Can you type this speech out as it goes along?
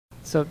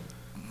So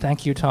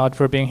thank you, Todd,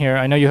 for being here.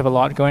 I know you have a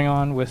lot going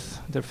on with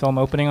the film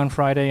opening on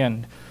Friday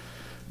and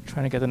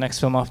trying to get the next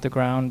film off the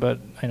ground, but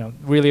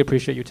really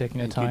appreciate you taking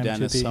the time to be here.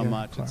 Thank you, Dennis, so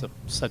much. It's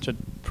such a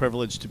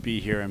privilege to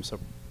be here. I'm so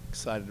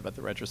excited about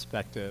the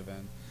retrospective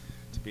and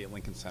to be at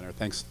Lincoln Center.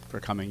 Thanks for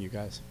coming, you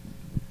guys.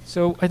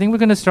 So I think we're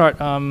going to start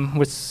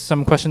with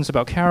some questions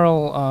about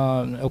Carol,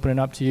 open it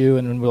up to you,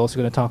 and then we're also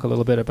going to talk a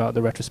little bit about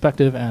the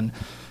retrospective and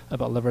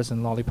about Livers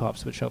and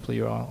Lollipops, which hopefully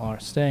you all are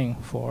staying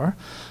for.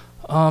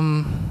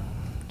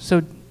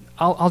 So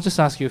I'll just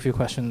ask you a few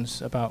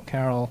questions about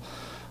Carol.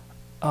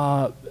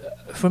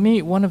 For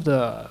me,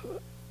 I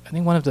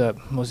think one of the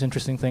most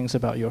interesting things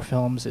about your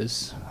films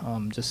is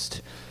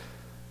just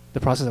the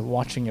process of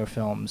watching your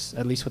films,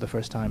 at least for the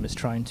first time, is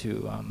trying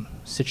to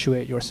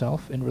situate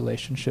yourself in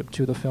relationship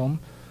to the film,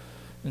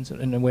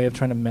 in a way of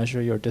trying to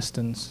measure your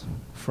distance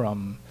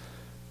from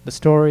the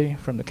story,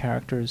 from the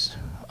characters.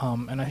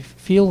 And I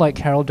feel like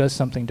Carol does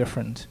something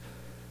different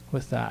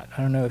with that.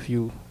 I don't know if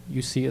you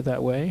see it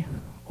that way,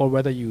 or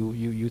whether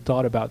you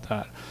thought about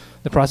that.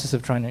 The process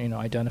of trying to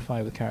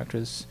identify with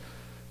characters,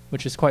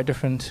 which is quite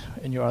different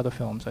in your other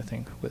films, I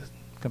think,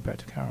 compared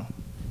to Carol.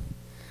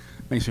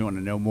 Makes me want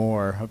to know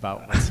more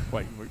about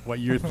what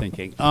you're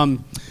thinking.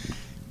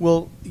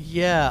 Well,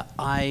 yeah,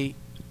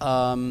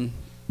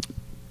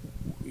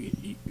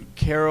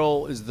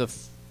 Carol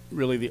is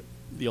really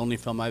the only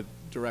film I've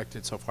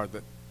directed so far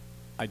that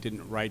I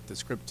didn't write the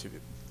script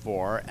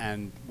for,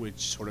 and which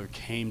sort of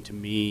came to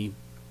me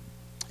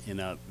in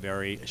a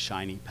very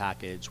shiny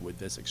package with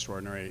this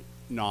extraordinary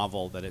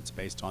novel that it's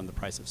based on, The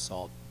Price of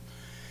Salt,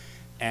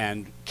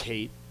 and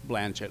Cate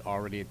Blanchett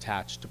already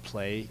attached to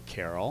play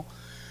Carol,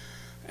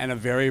 and a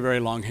very, very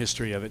long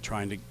history of it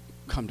trying to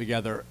come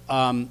together.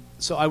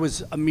 So I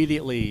was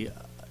immediately,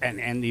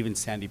 and even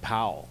Sandy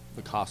Powell,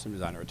 the costume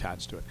designer,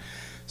 attached to it.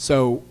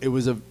 So it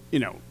was it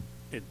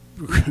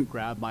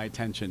grabbed my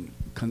attention,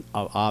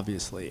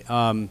 obviously.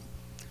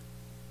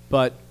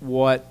 But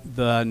what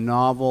the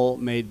novel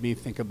made me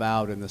think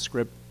about, and the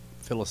script,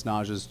 Phyllis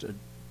Naj's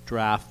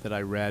draft that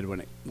I read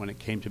when it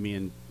came to me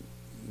in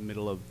the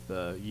middle of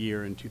the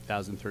year in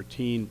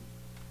 2013,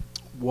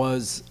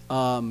 was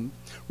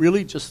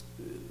really just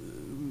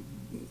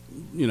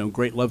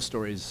great love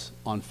stories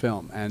on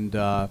film. And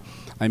I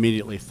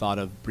immediately thought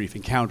of Brief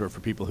Encounter.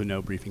 For people who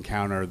know Brief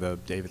Encounter, the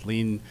David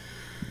Lean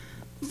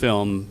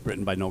film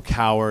written by Noel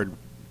Coward,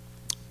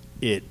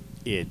 it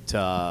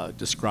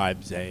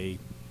describes a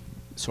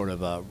sort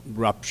of a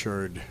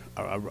rupture in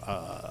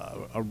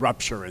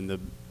the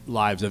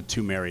lives of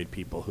two married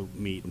people who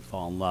meet and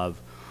fall in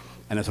love,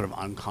 and a sort of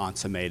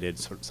unconsummated,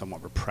 sort of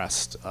somewhat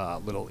repressed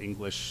little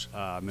English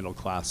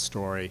middle-class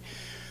story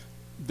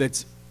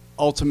that's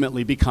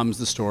ultimately becomes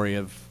the story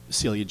of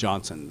Celia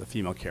Johnson, the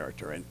female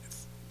character, and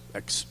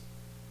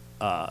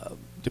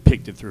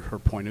depicted through her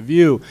point of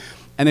view.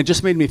 And it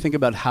just made me think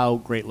about how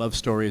great love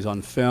stories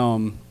on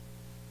film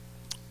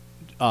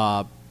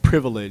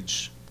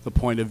privilege the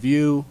point of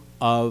view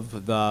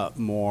of the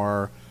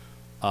more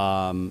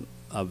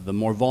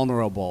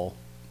vulnerable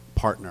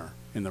partner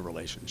in the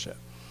relationship.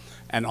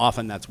 And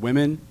often that's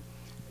women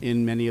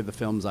in many of the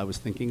films I was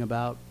thinking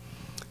about.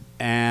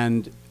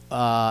 And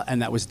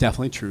that was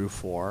definitely true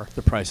for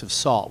The Price of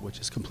Salt,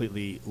 which is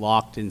completely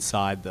locked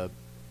inside the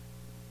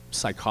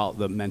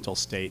mental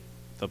state,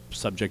 the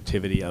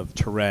subjectivity of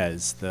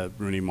Therese, the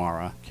Rooney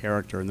Mara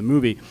character in the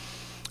movie.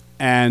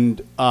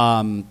 And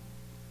I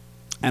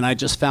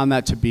just found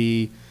that to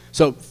be,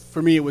 so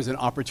for me it was an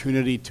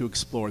opportunity to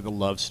explore the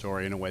love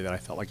story in a way that I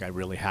felt like I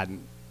really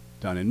hadn't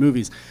done in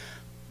movies.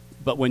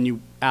 But when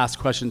you ask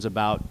questions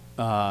about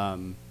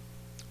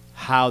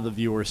how the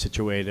viewer is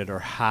situated, or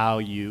how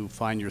you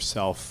find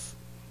yourself,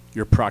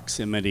 your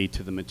proximity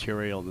to the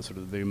material and the sort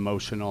of the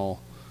emotional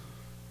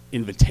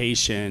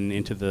invitation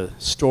into the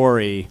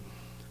story,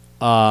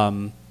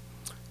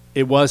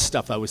 it was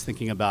stuff I was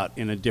thinking about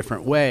in a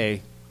different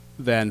way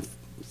than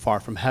Far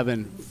From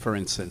Heaven, for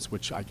instance,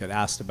 which I get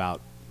asked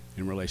about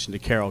in relation to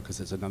Carol,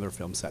 because it's another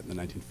film set in the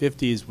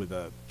 1950s with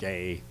a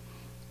gay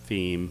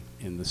theme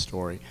in the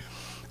story.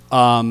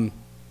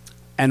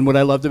 And what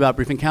I loved about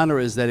Brief Encounter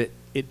is that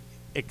it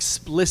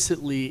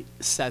explicitly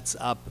sets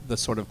up the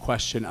sort of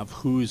question of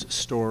whose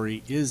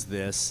story is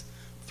this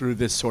through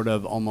this sort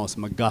of almost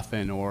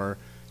MacGuffin or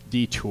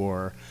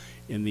detour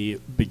in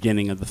the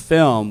beginning of the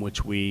film,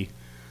 which we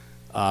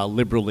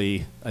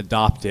liberally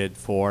adopted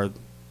that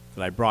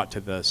I brought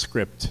to the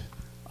script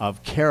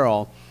of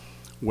Carol,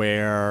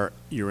 where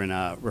you're in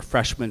a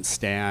refreshment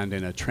stand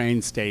in a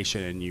train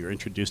station and you're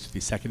introduced to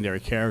these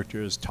secondary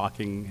characters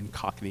talking in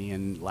Cockney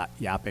and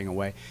yapping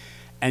away.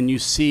 And you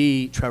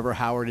see Trevor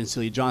Howard and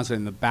Celia Johnson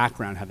in the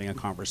background having a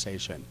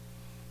conversation.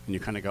 And you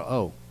kind of go,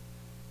 oh,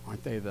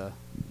 aren't they the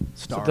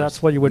stars? So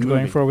that's what you were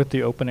going for with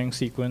the opening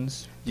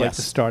sequence? Yes.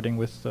 Like starting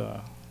with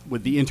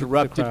the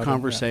interrupted the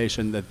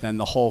conversation that then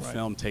the whole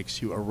film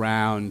takes you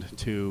around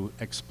to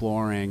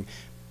exploring.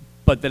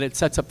 But that it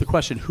sets up the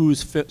question,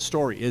 whose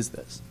story is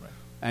this? Right.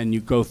 And you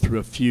go through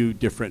a few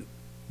different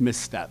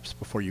missteps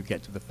before you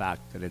get to the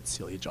fact that it's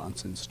Celia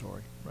Johnson's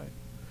story. Right.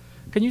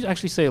 Can you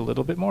actually say a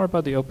little bit more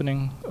about the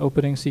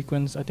opening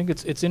sequence? I think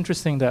it's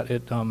interesting that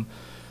it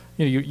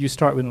you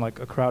start with like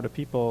a crowd of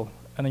people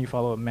and then you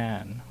follow a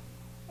man,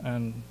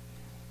 and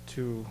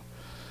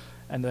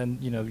then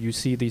you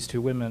see these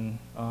two women,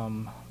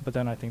 but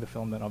then I think the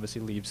film then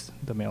obviously leaves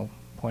the male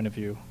point of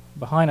view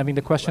behind. I mean,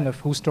 the question of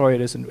whose story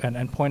it is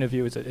and point of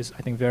view is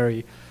I think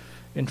very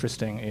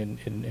interesting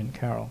in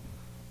Carol.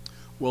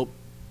 Well,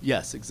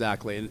 yes,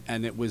 exactly,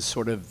 and it was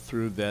sort of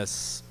through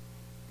this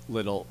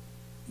little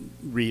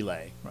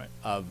relay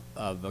of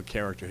a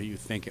character who you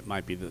think it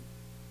might be the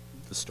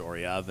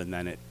story of, and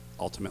then it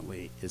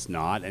ultimately is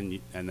not, and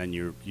then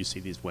you see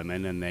these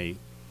women and they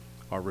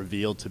are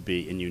revealed to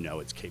be, and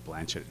it's Cate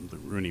Blanchett and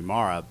Rooney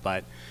Mara,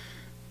 but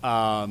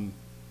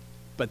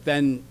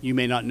then you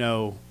may not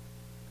know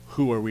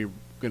who are we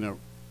going to,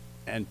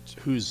 and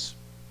whose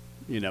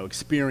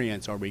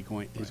experience are we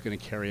going is going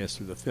to carry us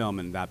through the film,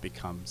 and that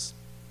becomes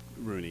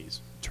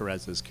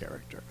Therese's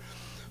character.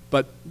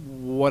 But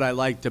what I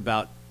liked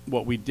about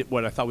what we did,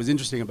 what I thought was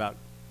interesting about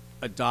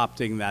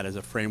adopting that as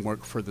a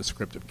framework for the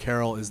script of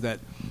Carol, is that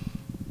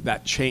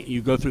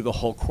you go through the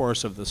whole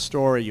course of the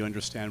story, you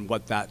understand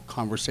what that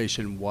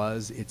conversation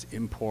was, its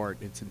import,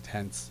 its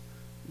intense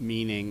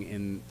meaning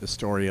in the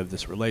story of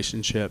this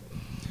relationship,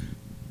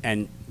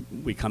 and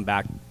we come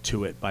back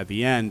to it by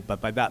the end.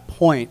 But by that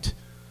point,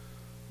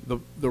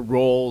 the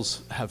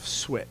roles have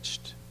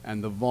switched,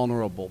 and the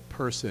vulnerable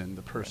person,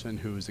 the person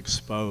who is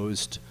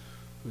exposed,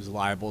 who's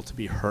liable to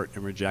be hurt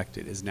and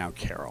rejected, is now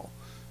Carol.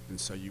 And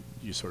so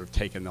you sort of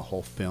take in the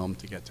whole film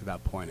to get to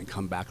that point and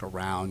come back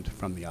around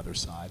from the other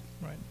side.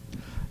 Right.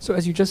 So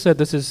as you just said,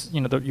 this is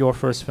your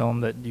first film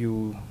that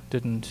you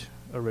didn't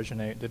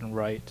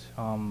write,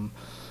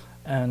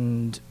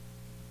 and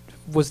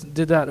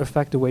did that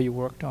affect the way you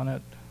worked on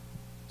it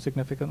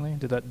significantly?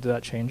 Did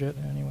that change it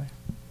in any way?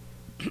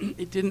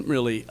 It didn't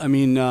really. I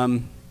mean,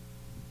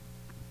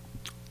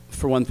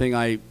 for one thing,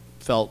 I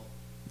felt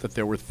that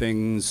there was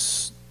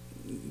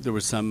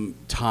some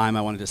time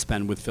I wanted to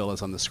spend with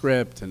Phyllis on the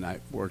script, and I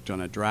worked on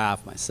a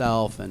draft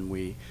myself, and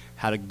we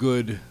had a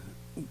good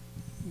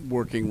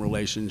working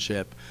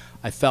relationship.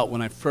 I felt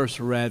when I first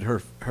read her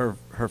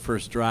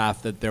first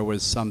draft that there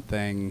was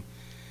something,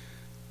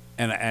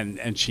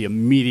 and she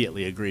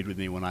immediately agreed with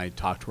me when I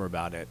talked to her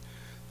about it,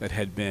 that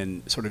had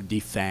been sort of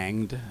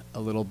defanged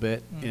a little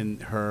bit in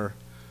her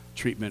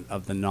treatment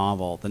of the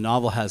novel. The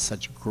novel has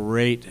such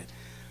great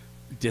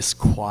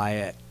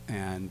disquiet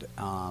and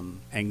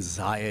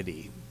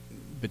anxiety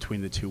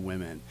between the two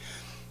women.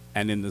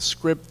 And in the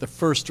script, the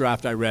first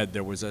draft I read,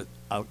 there was a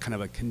kind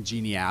of a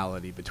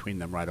congeniality between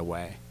them right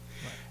away.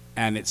 Right.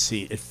 And it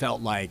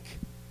felt like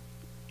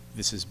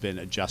this has been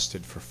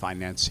adjusted for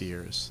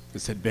financiers.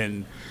 This had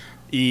been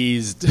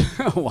eased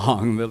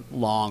along the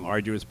long,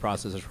 arduous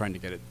process of trying to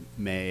get it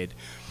made.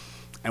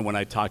 And when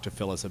I talked to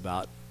Phyllis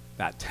about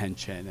that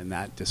tension and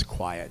that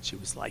disquiet, she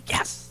was like,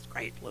 yes,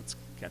 great, let's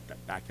get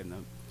that back in the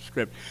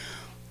script.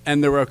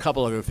 And there were a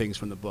couple other things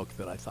from the book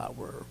that I thought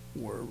were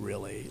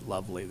really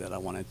lovely that I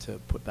wanted to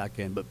put back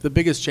in. But the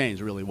biggest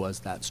change really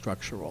was that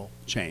structural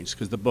change,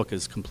 because the book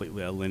is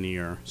completely a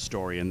linear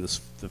story, and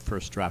the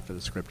first draft of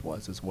the script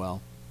was as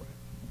well.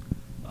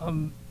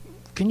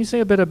 Can you say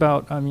a bit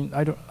about,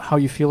 how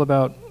you feel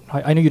about,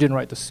 I know you didn't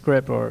write the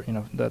script, or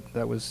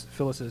that was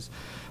Phyllis's,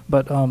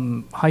 but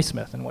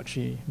Highsmith and what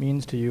she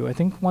means to you. I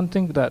think one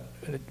thing that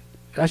it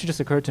actually just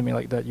occurred to me,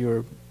 like that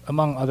you're,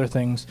 among other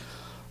things,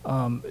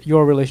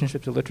 your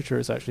relationship to literature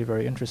is actually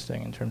very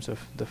interesting in terms of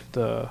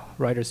the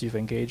writers you've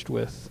engaged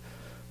with,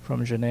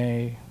 from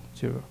Genet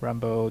to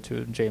Rimbaud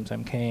to James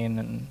M. Cain,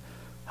 and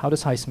how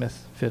does Highsmith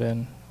fit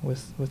in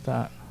with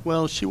that?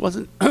 Well, she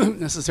wasn't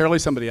necessarily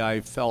somebody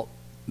I felt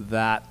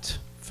that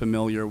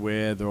familiar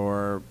with,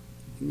 or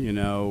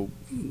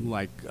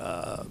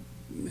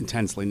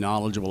intensely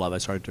knowledgeable of. I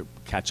started to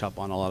catch up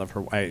on a lot of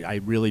her. I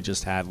really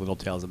just had Little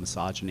Tales of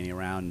Misogyny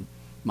around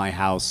my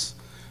house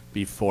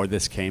before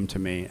this came to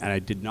me, and I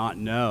did not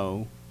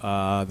know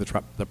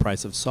The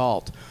Price of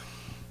Salt.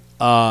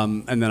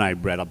 And then I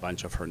read a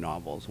bunch of her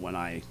novels when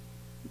I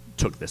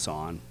took this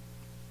on.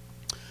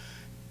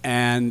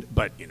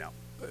 But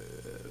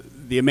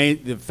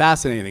the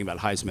fascinating thing about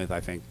Highsmith, I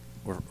think,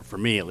 or for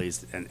me at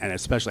least, and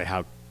especially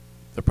how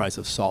The Price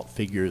of Salt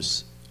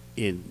figures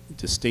in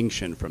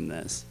distinction from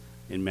this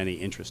in many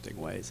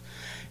interesting ways,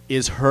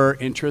 is her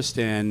interest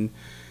in,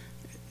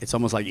 it's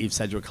almost like Eve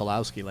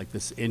Sedgwick-Kalowski, like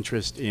this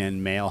interest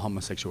in male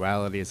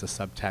homosexuality as a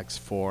subtext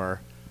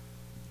for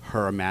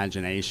her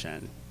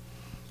imagination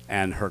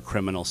and her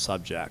criminal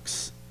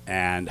subjects,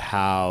 and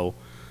how,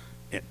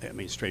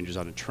 Strangers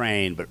on a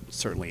Train, but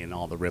certainly in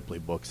all the Ripley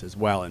books as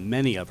well, and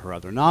many of her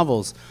other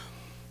novels,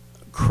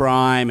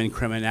 crime and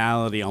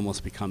criminality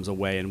almost becomes a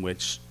way in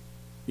which,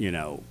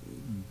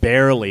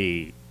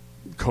 barely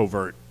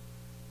covert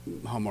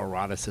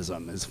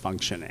homoeroticism is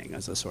functioning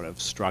as a sort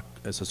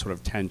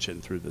of tension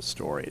through the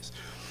stories,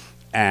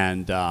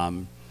 and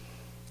the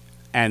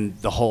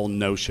whole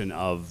notion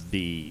of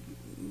the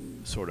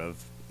sort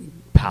of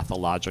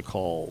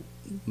pathological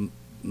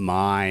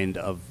mind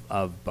of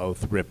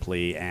both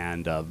Ripley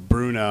and of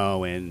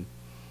Bruno in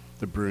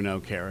the Bruno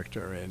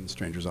character in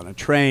Strangers on a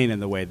Train,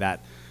 and the way that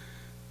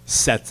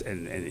sets,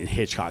 in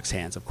Hitchcock's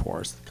hands, of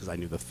course, because I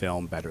knew the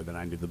film better than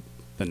I knew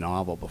the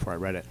novel before I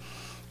read it,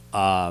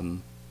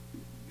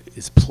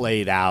 is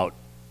played out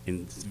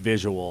in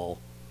visual,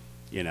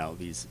 you know,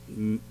 these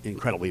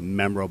incredibly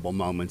memorable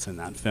moments in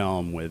that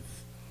film with,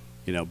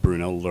 you know,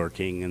 Bruno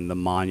lurking in the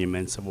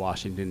monuments of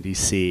Washington,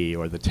 D.C.,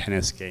 or the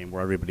tennis game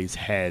where everybody's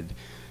head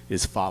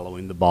is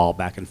following the ball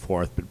back and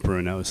forth, but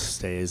Bruno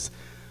stays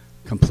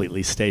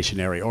completely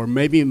stationary. Or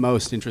maybe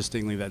most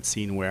interestingly, that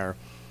scene where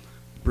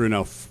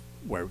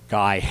where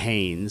Guy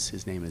Haynes,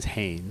 his name is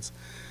Haynes,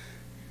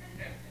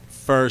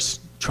 first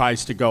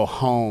tries to go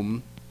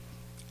home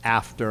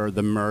after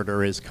the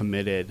murder is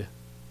committed.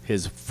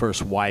 His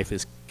first wife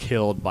is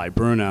killed by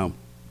Bruno,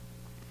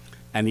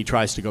 and he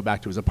tries to go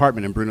back to his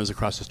apartment, and Bruno's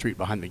across the street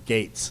behind the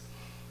gates.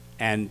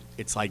 And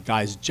it's like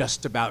Guy's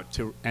just about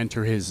to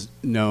enter his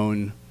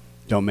known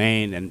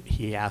domain, and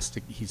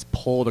he's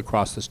pulled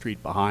across the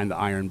street behind the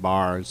iron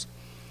bars,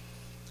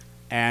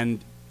 and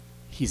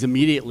he's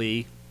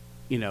immediately,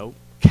 you know,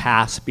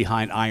 cast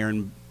behind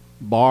iron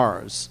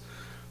bars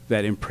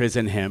that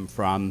imprison him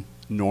from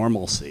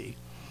normalcy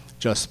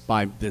just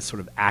by this sort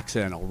of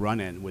accidental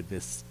run-in with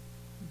this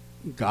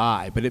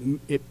guy. But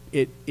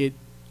it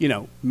you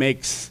know,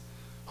 makes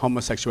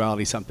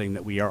homosexuality something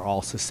that we are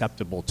all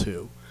susceptible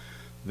to,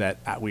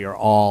 that we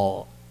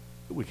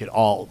could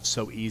all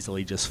so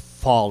easily just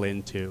fall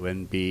into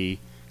and be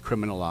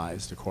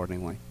criminalized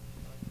accordingly.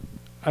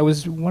 I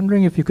was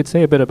wondering if you could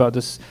say a bit about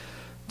this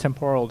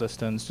temporal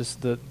distance,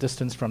 just the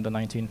distance from the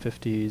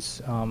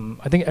 1950s.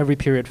 I think every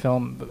period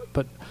film,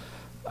 but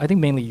I think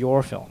mainly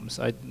your films,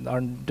 they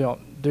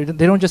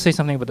don't just say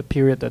something about the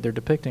period that they're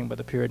depicting, but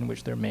the period in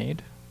which they're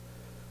made.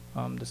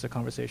 There's a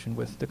conversation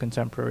with the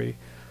contemporary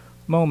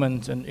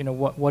moment, and you know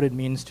what it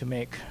means to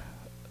make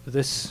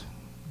this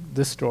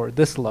story,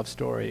 this love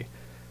story,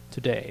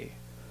 today.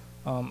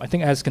 I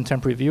think as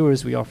contemporary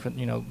viewers, we often,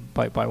 you know,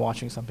 by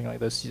watching something like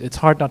this, it's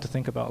hard not to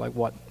think about like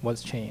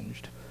what's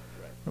changed,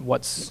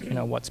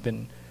 what's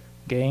been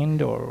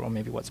gained, or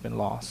maybe what's been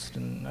lost.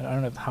 And I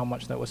don't know how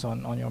much that was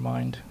on your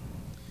mind.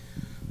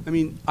 I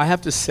mean, I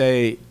have to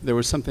say there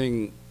was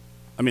something.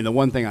 I mean, the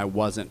one thing I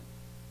wasn't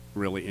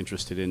really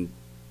interested in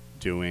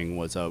doing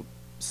was a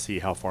see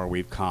how far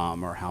we've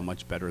come or how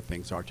much better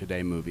things are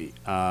today movie.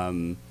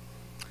 And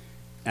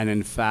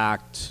in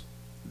fact,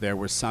 there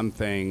was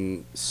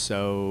something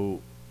so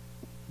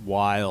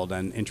wild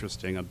and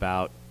interesting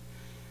about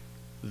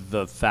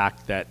the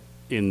fact that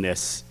in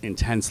this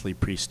intensely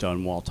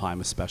pre-Stonewall time,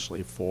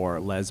 especially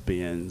for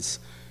lesbians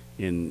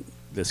in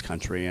this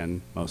country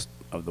and most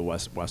of the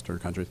Western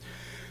countries,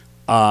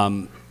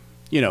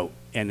 you know,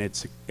 and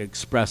it's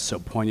expressed so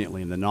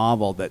poignantly in the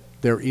novel that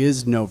there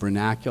is no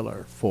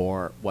vernacular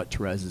for what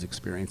Therese is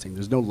experiencing.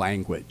 There's no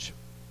language.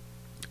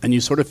 And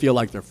you sort of feel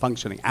like they're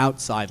functioning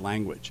outside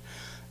language,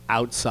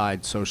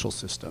 outside social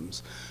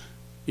systems.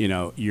 You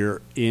know,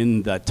 you're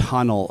in the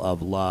tunnel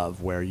of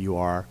love where you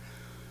are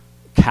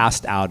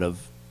cast out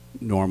of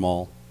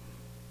normal,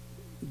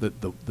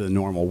 the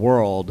normal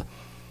world.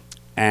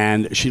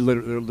 And she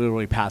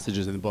literally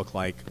passages in the book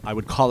like, I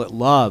would call it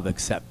love,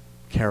 except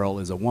Carol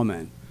is a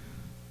woman.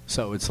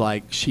 So it's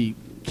like she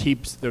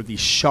keeps, there are these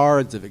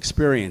shards of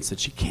experience that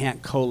she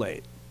can't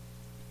collate.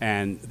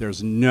 And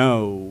there's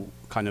no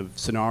kind of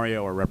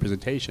scenario or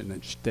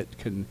representation that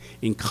can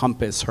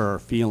encompass her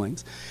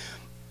feelings.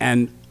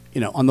 And,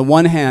 you know, on the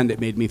one hand, it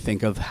made me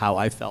think of how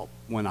I felt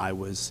when I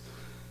was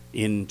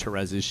in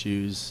Therese's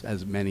shoes,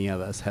 as many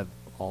of us have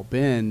all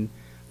been,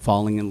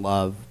 falling in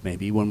love,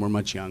 maybe when we're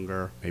much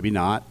younger, maybe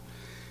not,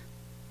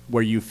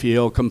 where you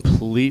feel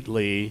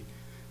completely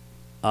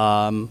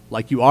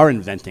like you are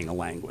inventing a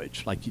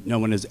language, like no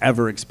one has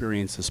ever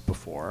experienced this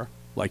before,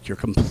 like you're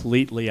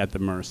completely at the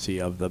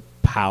mercy of the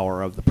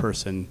power of the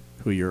person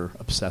who you're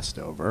obsessed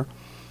over,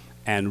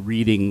 and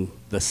reading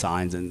the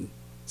signs and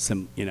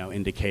some, you know,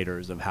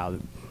 indicators of how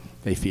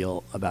they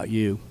feel about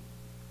you.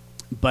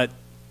 But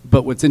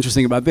what's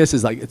interesting about this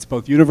is like it's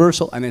both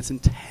universal and it's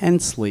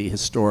intensely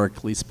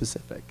historically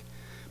specific,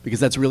 because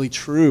that's really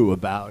true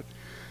about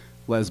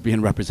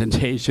lesbian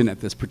representation at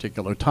this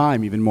particular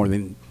time, even more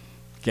than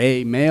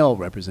gay male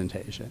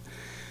representation.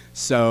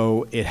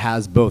 So it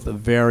has both a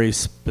very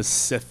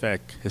specific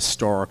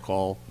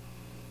historical,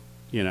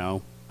 you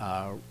know,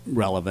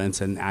 relevance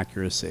and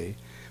accuracy,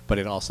 but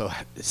it also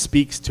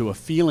speaks to a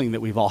feeling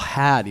that we've all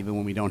had even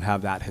when we don't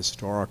have that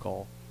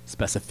historical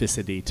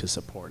specificity to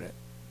support it.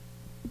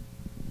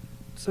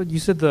 So you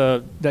said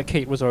that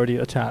Cate was already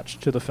attached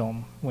to the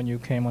film when you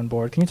came on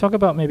board. Can you talk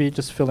about maybe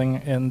just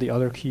filling in the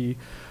other key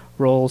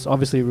roles?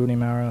 Obviously Rooney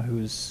Mara,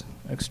 who's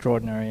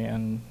extraordinary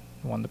and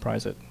won the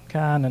prize at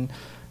Cannes,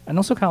 and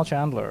also Kyle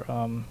Chandler.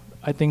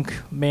 I think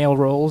male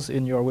roles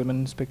in your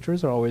women's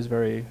pictures are always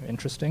very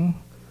interesting.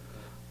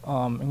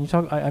 And you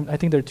talk. I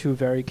think they're two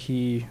very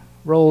key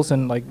roles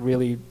and like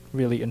really,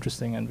 really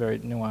interesting and very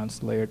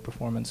nuanced, layered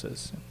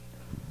performances.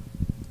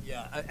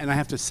 Yeah, and I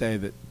have to say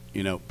that,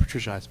 you know,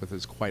 Patricia Highsmith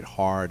is quite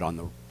hard on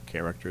the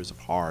characters of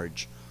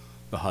Harge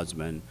the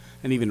husband,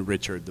 and even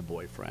Richard, the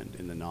boyfriend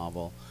in the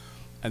novel.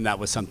 And that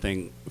was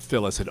something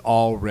Phyllis had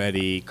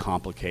already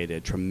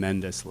complicated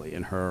tremendously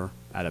in her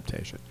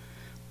adaptation.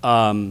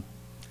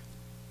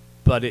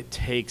 But it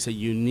takes a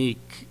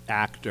unique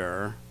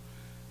actor,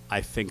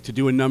 I think, to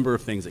do a number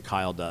of things that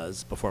Kyle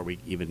does before we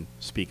even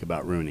speak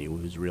about Rooney,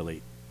 who's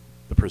really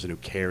the person who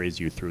carries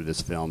you through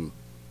this film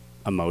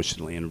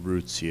emotionally and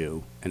roots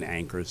you and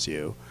anchors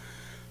you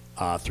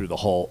through the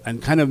whole,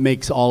 and kind of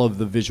makes all of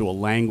the visual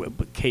language,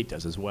 but Cate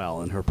does as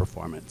well in her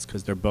performance,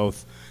 because they're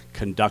both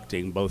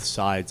conducting both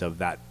sides of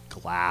that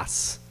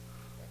glass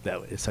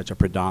that is such a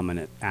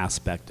predominant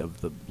aspect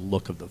of the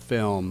look of the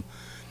film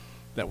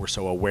that we're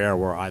so aware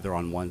we're either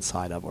on one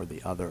side of or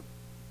the other.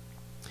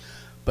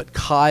 But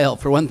Kyle,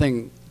 for one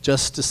thing,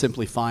 just to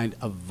simply find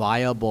a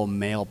viable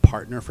male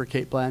partner for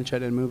Cate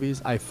Blanchett in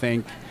movies, I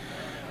think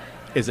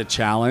is a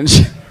challenge.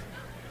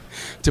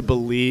 To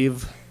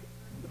believe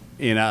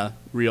in a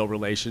real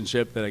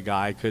relationship that a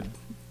guy could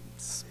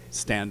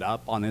stand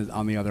up on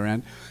the other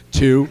end.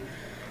 Two,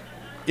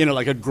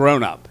 like a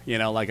grown-up,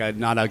 like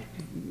not a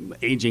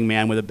aging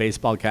man with a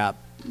baseball cap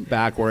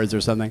backwards or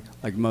something,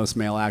 like most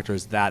male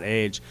actors that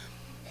age.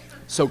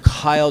 So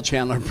Kyle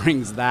Chandler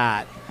brings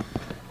that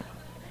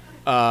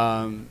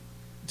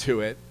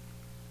to it.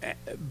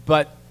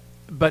 But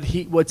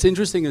what's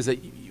interesting is that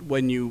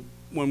when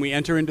we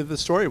enter into the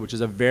story, which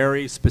is a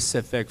very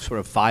specific sort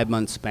of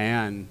 5-month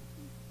span,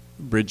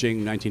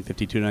 bridging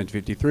 1952 to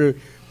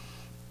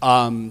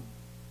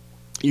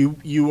 1953,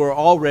 you were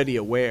already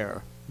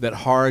aware that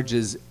Harge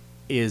is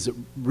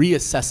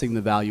reassessing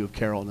the value of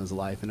Carol in his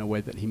life in a way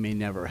that he may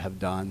never have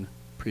done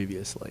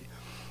previously.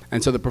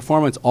 And so the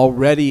performance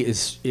already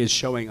is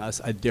showing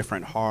us a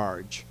different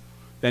Harge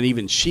than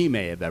even she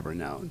may have ever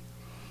known.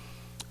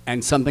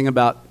 And something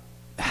about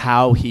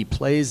how he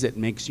plays it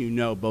makes you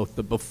know both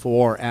the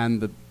before and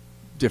the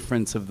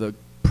difference of the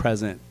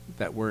present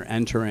that we're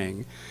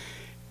entering.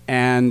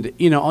 And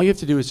all you have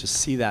to do is just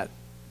see that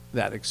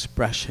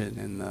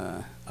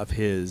expression of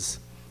his.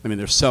 I mean,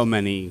 there's so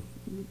many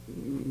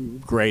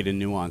great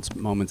and nuanced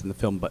moments in the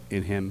film, but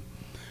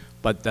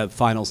the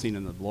final scene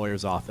in the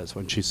lawyer's office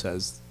when she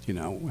says,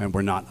 and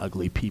we're not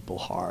ugly people,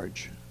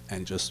 Harge,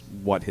 and just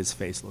what his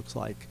face looks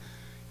like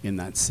in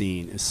that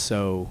scene is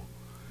so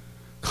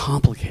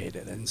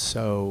complicated and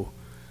so,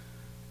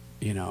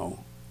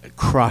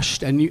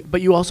 crushed.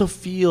 But you also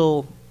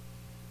feel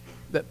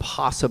that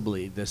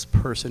possibly this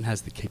person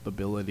has the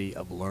capability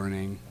of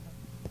learning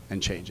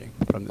and changing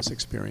from this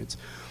experience.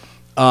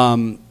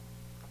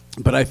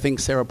 But I think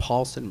Sarah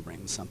Paulson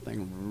brings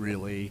something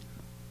really,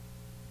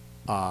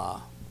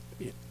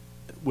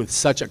 with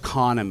such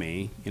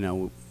economy.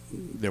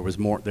 There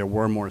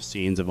were more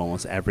scenes of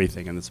almost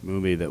everything in this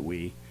movie that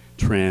we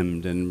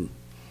trimmed and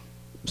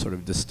sort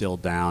of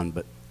distilled down,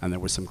 and there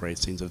were some great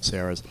scenes of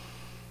Sarah's.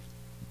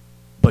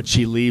 But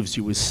she leaves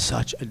you with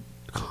such a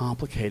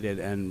complicated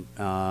and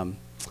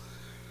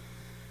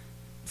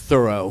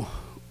thorough,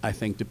 I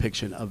think,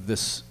 depiction of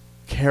this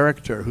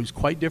character who's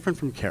quite different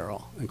from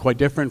Carol and quite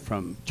different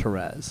from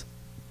Therese.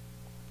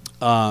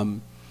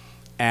 And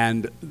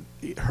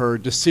her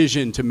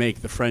decision to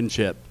make the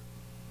friendship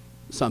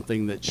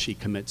something that she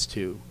commits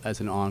to as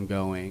an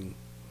ongoing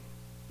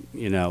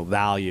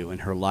value in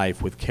her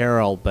life with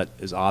Carol, but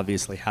is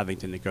obviously having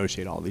to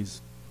negotiate all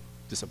these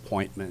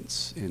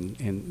disappointments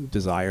in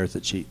desires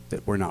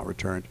that were not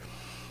returned.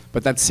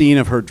 But that scene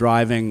of her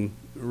driving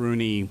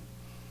Rooney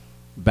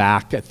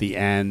back at the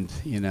end,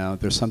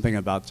 there's something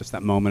about just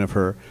that moment of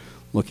her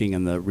looking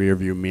in the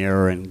rearview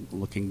mirror and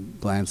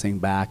glancing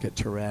back at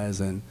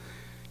Therese and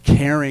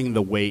carrying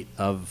the weight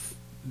of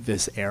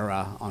this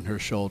era on her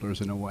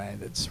shoulders in a way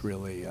that's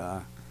really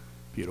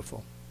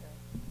beautiful.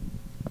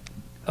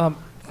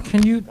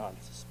 Can you?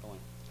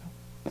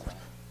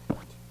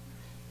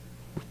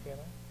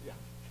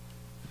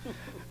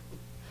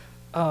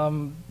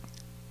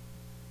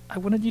 I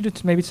wanted you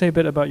to maybe say a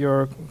bit about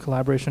your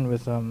collaboration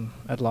with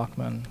Ed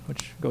Lachman,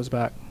 which goes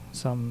back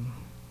some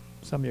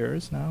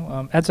years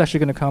now. Ed's actually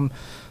going to come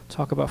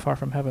talk about Far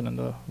From Heaven in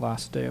the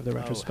last day of the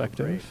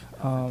retrospective.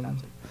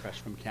 Fresh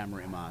from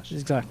camera image.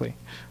 Exactly.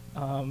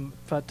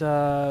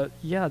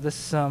 Yeah,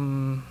 this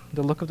the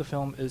look of the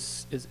film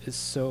is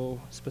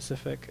so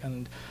specific,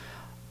 and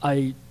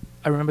I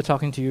remember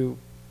talking to you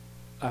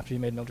after you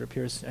made Mildred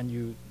Pierce, and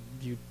you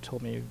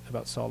told me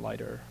about Saul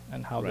Leiter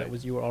and how that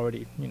was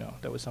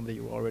that was somebody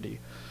you were already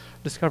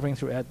discovering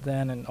through Ed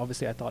then, and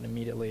obviously I thought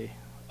immediately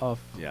of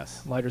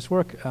Leiter's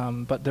work,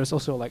 but there's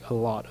also like a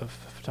lot of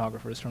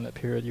photographers from that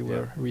period you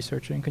were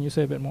researching. Can you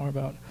say a bit more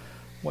about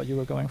what you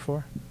were going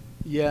for?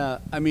 Yeah,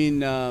 I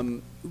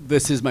mean,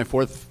 this is my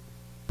fourth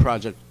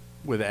project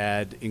with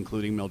Ed,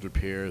 including Mildred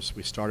Pierce.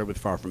 We started with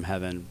Far From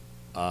Heaven.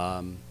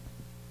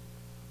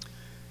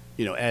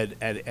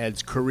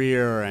 Ed's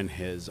career and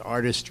his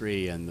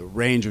artistry and the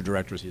range of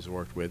directors he's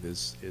worked with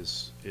is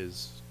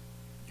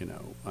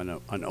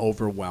an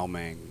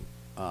overwhelming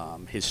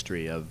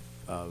history of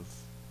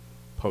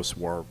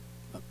post-war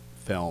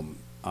film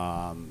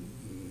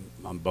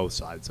on both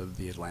sides of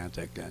the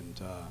Atlantic,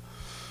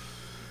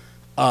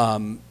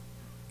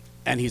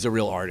 and he's a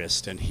real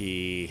artist, and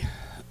he,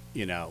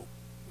 you know,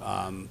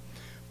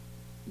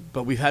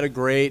 but we've had a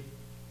great,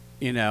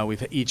 you know,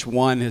 each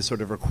one has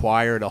sort of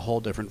required a whole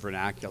different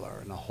vernacular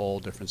and a whole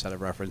different set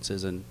of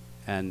references, and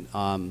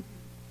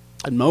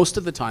most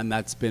of the time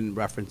that's been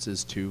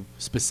references to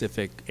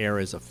specific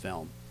eras of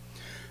film.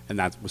 And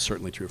that was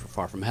certainly true for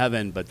Far From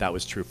Heaven, but that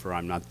was true for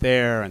I'm Not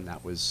There, and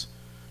that was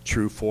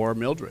true for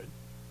Mildred.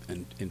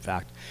 And in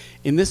fact,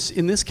 in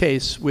this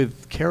case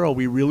with Carol,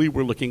 we really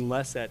were looking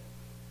less at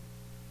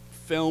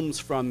films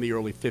from the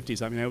early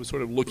 50s. I mean, I was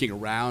sort of looking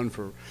around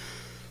for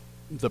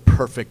the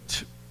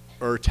perfect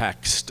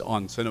text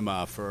on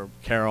cinema for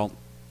Carol,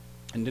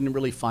 and didn't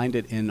really find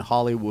it in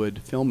Hollywood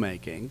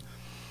filmmaking.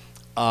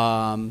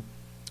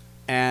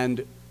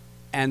 And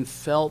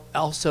felt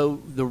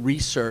also the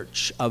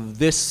research of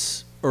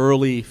this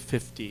early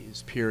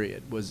 50s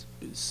period was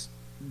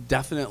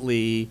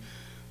definitely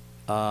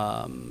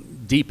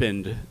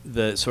deepened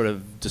the sort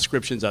of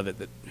descriptions of it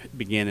that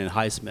began in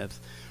Highsmith,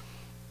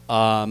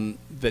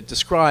 that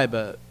describe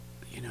a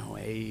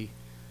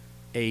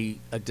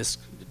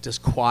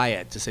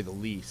disquiet, to say the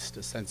least,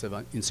 a sense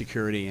of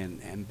insecurity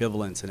and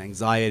ambivalence and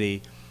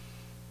anxiety,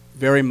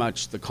 very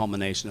much the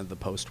culmination of the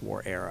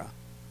post-war era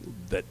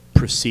that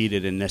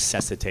preceded and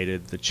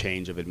necessitated the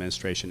change of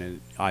administration in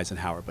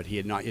Eisenhower, but he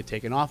had not yet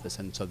taken office,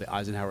 and so the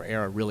Eisenhower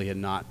era really had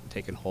not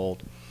taken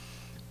hold.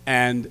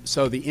 And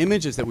so the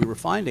images that we were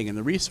finding in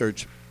the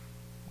research,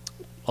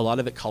 a lot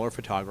of it color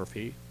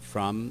photography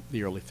from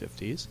the early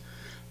 50s,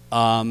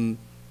 and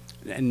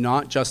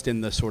not just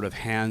in the sort of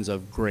hands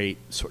of great,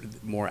 sort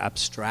of more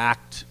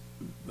abstract,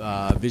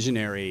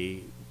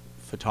 visionary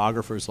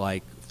photographers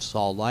like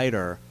Saul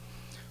Leiter,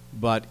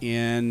 but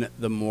in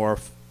the more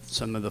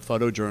some of the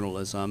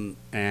photojournalism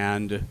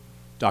and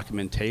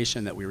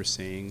documentation that we were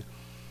seeing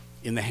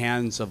in the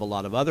hands of a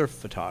lot of other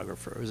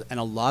photographers, and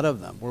a lot of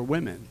them were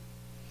women,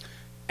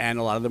 and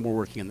a lot of them were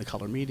working in the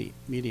color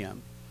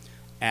medium.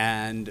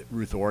 And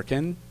Ruth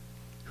Orkin,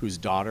 whose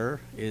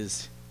daughter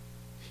is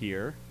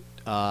here,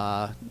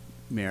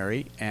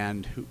 Mary,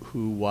 and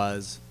who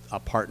was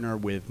a partner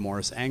with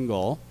Morris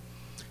Engel,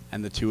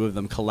 and the two of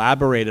them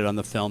collaborated on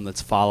the film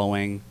that's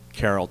following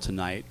Carol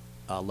tonight,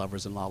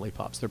 Lovers and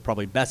Lollipops. They're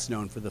probably best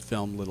known for the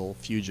film Little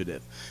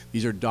Fugitive.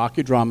 These are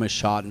docudramas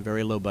shot in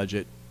very low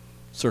budget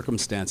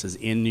circumstances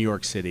in New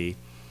York City,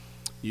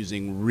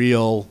 using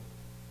real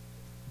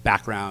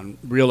background,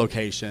 real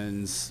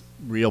locations,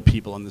 real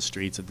people in the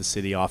streets of the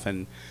city,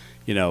 often,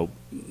 you know,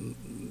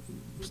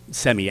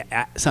 some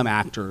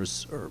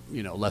actors, or,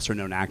 you know, lesser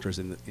known actors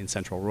in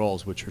central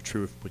roles, which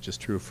is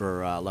true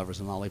for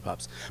Lovers and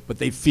Lollipops. But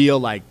they feel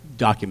like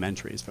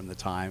documentaries from the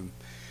time,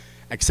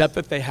 except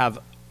that they have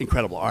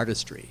incredible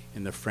artistry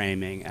in the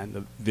framing and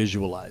the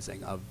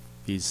visualizing of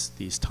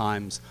these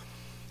times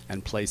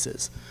and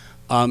places.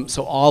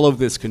 So all of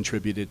this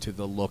contributed to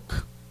the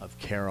look of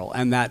Carol,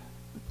 and that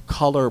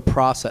color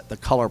process, the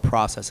color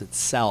process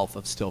itself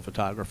of still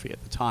photography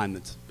at the time,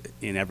 that's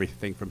in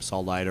everything from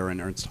Saul Leiter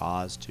and Ernst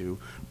Haas to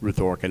Ruth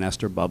Orkin,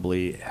 Esther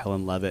Bublé,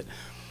 Helen Levitt,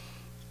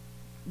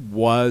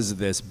 was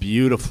this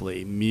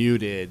beautifully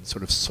muted,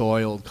 sort of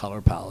soiled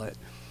color palette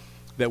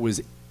that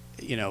was,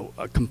 you know,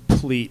 a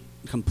completely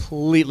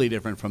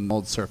different from the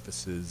old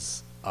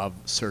surfaces of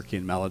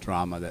Circean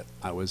melodrama that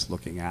I was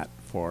looking at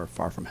for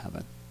Far From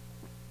Heaven.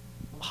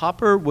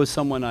 Hopper was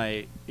someone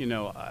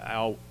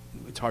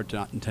it's hard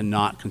to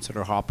not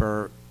consider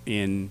Hopper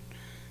in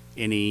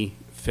any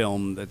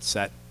film that's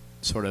set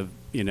sort of,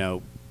 I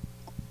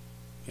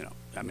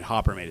mean,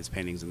 Hopper made his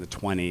paintings in the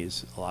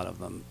 20s, a lot of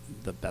them,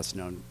 the best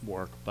known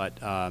work, but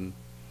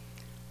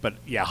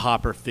yeah,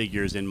 Hopper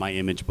figures in my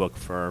image book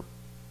for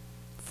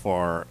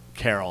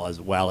Carol, as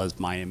well as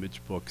my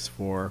image books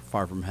for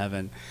Far From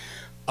Heaven.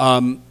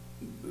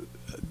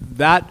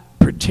 That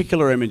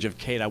particular image of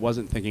Cate, I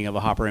wasn't thinking of a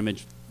Hopper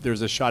image.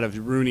 There's a shot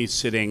of Rooney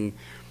sitting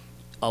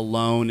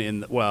alone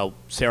in,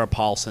 Sarah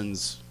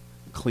Paulson's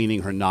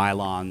cleaning her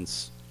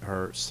nylons,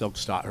 her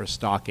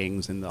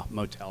stockings in the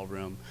motel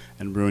room,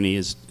 and Rooney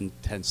is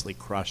intensely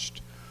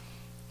crushed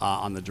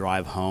on the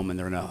drive home, and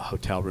they're in a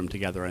hotel room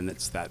together, and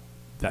it's that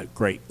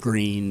great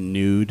green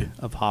nude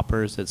of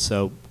Hopper's that's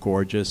so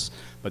gorgeous,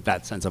 but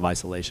that sense of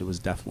isolation was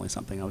definitely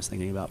something I was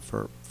thinking about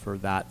for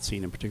that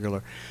scene in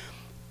particular.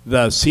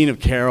 The scene of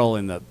Carol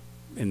in that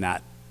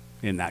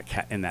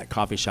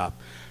coffee shop,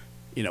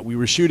 we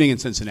were shooting in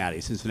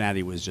Cincinnati.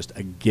 Cincinnati was just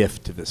a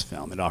gift to this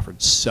film. It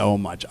offered so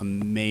much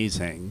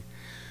amazing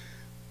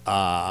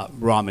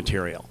raw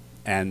material,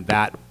 and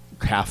that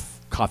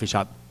coffee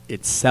shop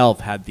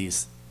itself had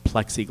these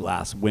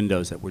plexiglass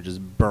windows that were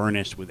just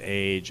burnished with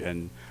age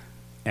and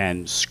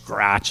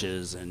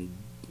scratches and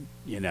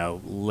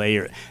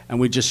layered, and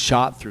we just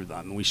shot through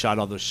them. And we shot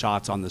all those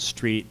shots on the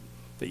street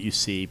that you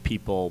see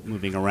people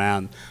moving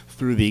around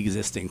through the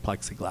existing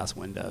plexiglass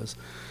windows.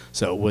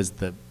 So it was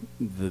the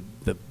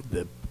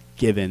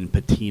given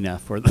patina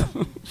for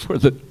the for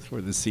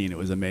the scene. It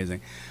was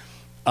amazing.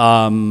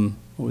 What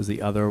was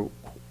the other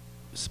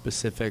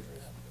specific?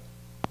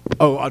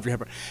 Oh, Audrey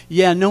Hepburn.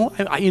 Yeah, no,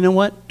 you know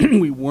what?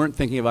 We weren't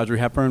thinking of Audrey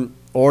Hepburn.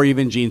 or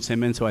even Gene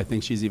Simmons, who I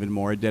think she's even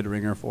more a dead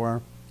ringer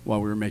for.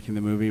 While we were making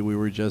the movie, we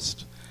were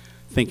just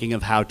thinking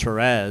of how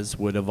Therese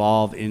would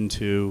evolve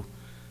into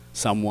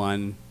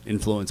someone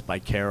influenced by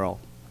Carol.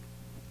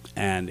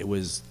 And it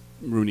was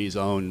Rooney's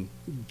own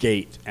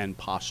gait and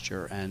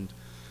posture and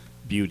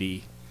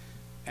beauty,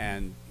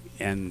 and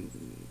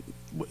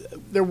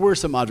there were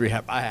some Audrey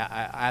Hepburn.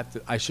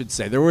 I should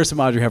say there were some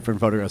Audrey Hepburn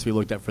photographs we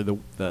looked at for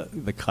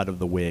the cut of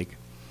the wig,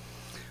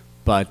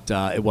 but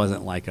it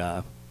wasn't like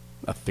a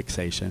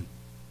fixation.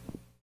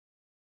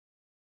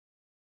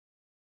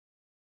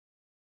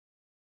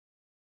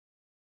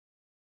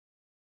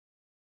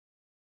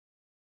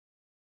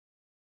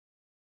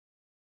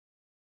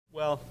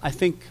 Well, I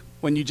think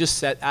when you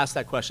just asked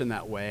that question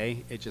that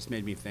way, it just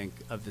made me think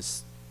of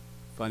this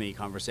funny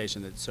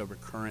conversation that's so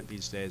recurrent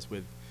these days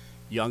with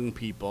young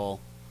people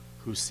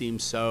who seem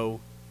so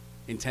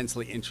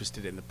intensely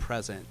interested in the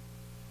present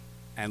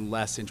and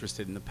less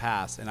interested in the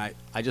past. And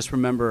I just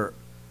remember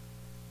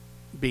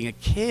being a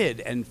kid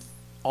and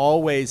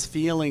always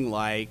feeling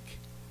like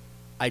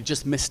I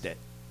just missed it.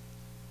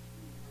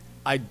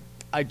 I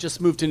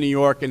just moved to New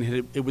York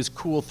and it was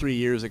cool 3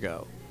 years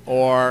ago.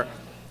 Or,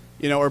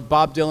 you know, or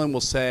Bob Dylan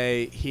will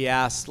say, he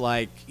asked,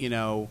 like, you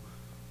know,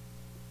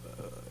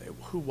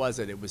 who was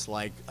it? It was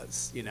like,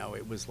 you know,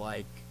 it was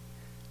like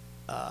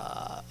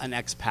an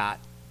expat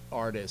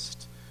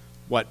artist,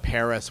 what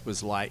Paris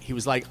was like. He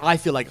was like, I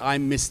feel like I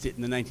missed it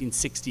in the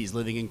 1960s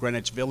living in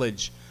Greenwich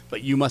Village,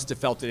 but you must have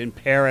felt it in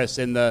Paris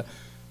in the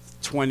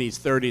 20s,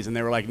 30s. And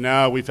they were like,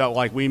 no, we felt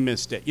like we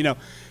missed it. You know,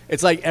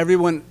 it's like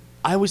everyone,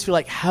 I always feel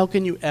like, how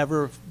can you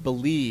ever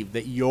believe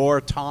that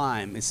your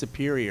time is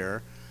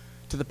superior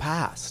to the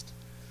past?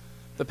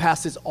 The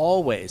past is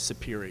always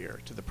superior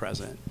to the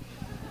present.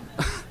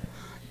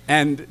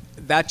 And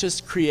that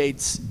just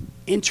creates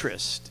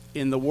interest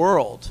in the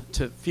world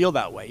to feel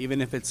that way,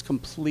 even if it's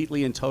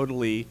completely and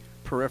totally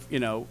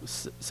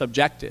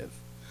subjective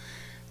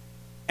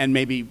and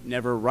maybe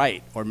never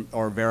right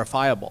or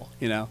verifiable,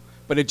 you know.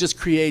 But it just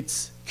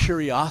creates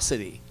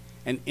curiosity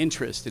and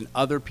interest in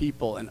other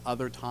people and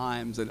other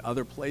times and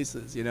other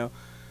places, you know.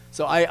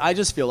 So I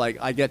just feel like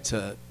I get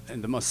to,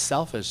 in the most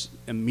selfish,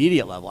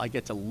 immediate level, I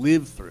get to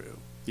live through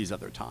these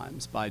other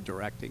times by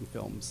directing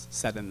films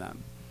set in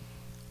them.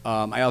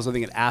 I also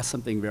think it asks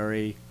something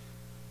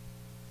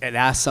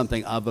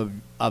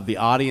of the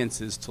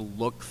audiences to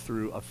look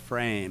through a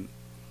frame.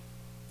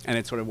 And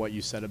it's sort of what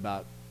you said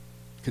about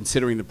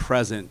considering the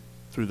present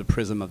through the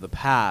prism of the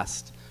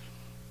past.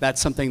 That's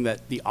something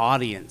that the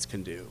audience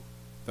can do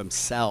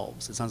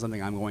themselves. It's not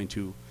something I'm going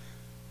to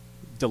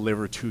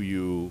deliver to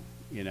you,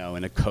 you know,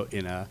 in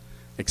a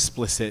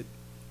explicit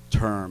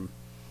term,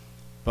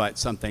 but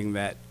something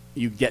that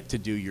you get to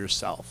do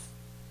yourself,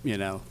 you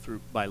know,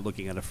 by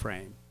looking at a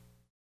frame.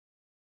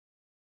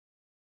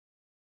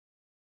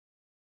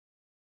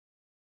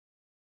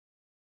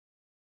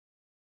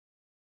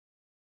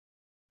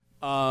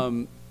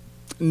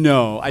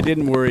 No, I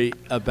didn't worry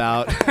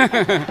about.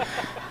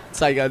 It's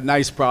like a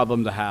nice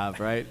problem to have,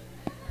 right?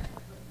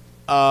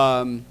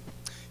 You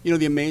know,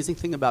 the amazing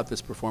thing about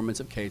this performance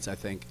of Cate's, I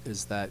think,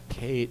 is that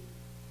Cate,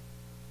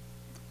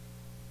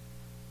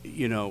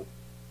 you know,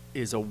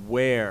 is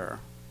aware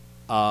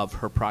of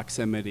her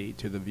proximity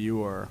to the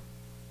viewer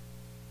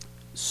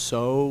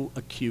so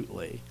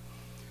acutely,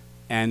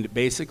 and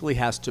basically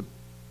has to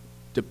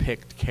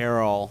depict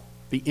Carol,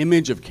 the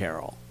image of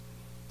Carol,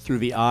 through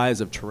the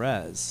eyes of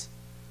Therese,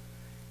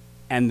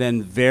 and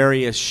then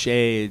various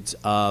shades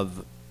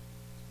of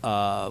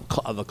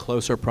a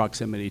closer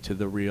proximity to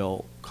the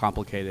real,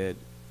 complicated,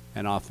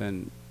 and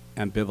often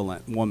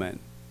ambivalent woman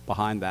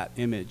behind that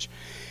image.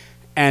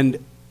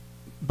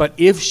 But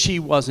if she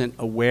wasn't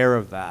aware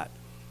of that,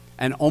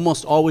 and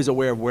almost always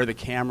aware of where the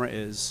camera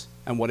is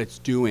and what it's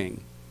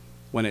doing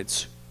when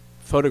it's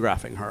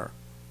photographing her,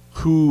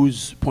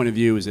 whose point of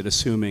view is it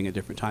assuming at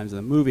different times in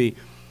the movie,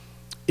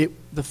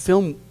 the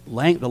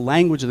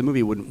language of the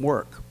movie wouldn't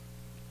work.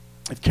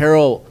 If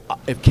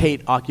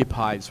Cate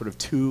occupied sort of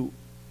too,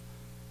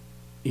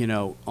 you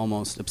know,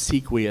 almost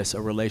obsequious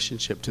a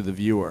relationship to the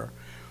viewer,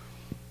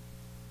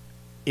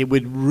 it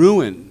would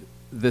ruin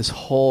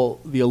the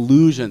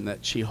illusion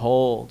that she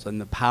holds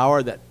and the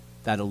power that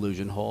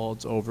illusion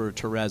holds over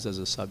Therese as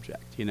a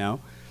subject, you know?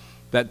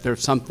 That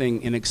there's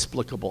something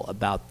inexplicable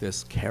about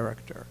this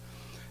character.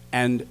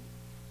 And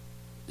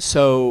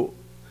so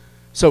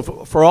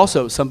for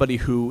also somebody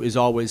who is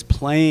always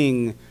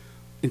playing,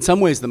 in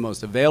some ways, the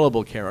most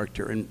available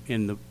character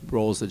in the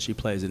roles that she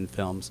plays in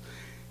films,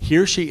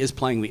 here she is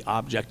playing the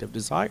object of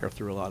desire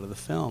through a lot of the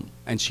film.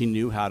 And she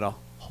knew how to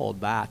hold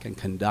back and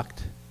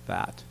conduct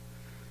that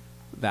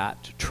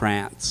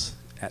trance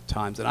at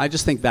times. And I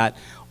just think that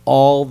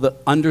all the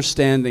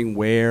understanding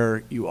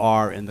where you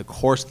are in the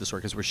course of the story,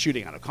 because we're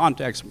shooting out of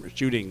context, and we're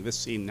shooting this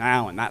scene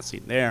now and that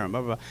scene there, and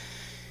blah, blah, blah.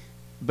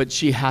 But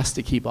she has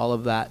to keep all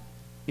of that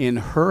in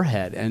her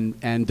head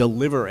and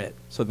deliver it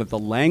so that the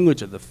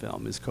language of the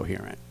film is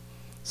coherent.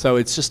 So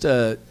it's just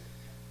and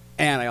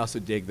I also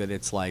dig that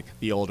it's like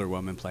the older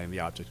woman playing the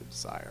object of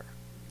desire.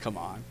 Come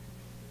on.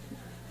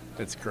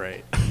 That's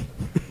great.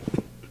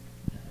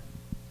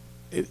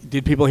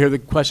 Did people hear the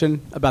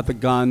question about the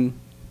gun?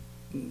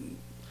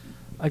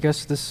 I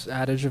guess this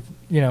adage of,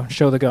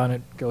 show the gun,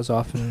 it goes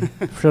off, and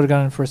show the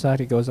gun in the first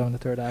act, it goes on in the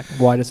third act.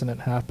 Why doesn't it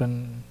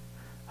happen?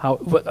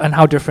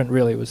 How different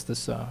really was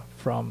this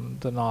from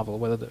the novel?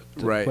 Whether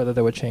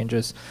there were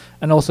changes,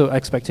 and also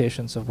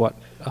expectations of what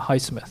a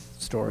Highsmith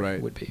story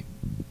would be.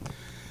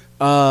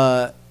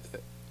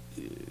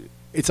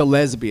 It's a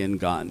lesbian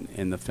gun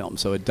in the film,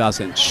 so it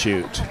doesn't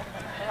shoot.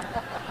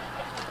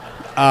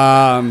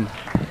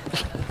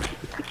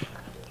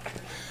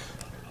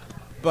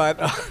 But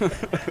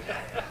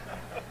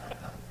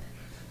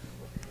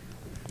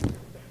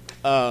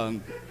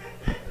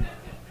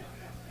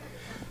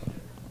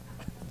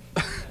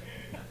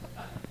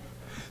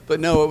but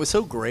no, it was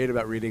so great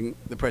about reading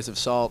The Price of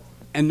Salt,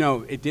 and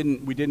no, it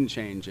didn't. We didn't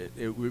change it.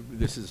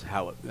 This is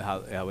how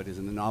it is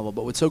in the novel.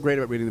 But what's so great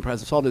about reading The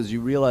Price of Salt is you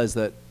realize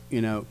that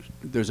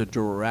there's a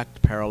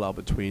direct parallel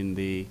between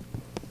the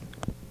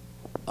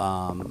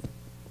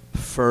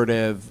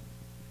furtive,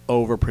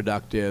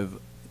 overproductive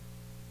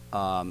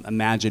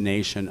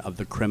imagination of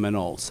the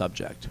criminal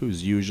subject, who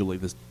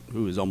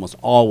is almost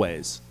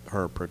always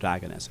her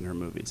protagonist in her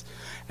movies,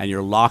 and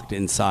you're locked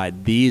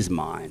inside these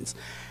minds,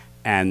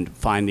 and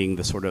finding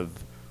the sort of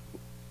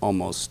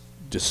almost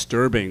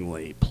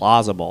disturbingly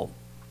plausible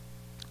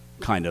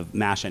kind of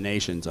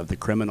machinations of the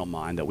criminal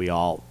mind that we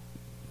all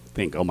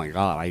think, oh my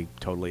God,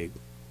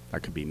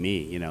 that could be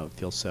me, it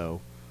feels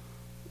so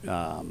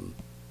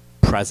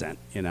present,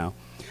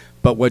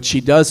 But what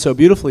she does so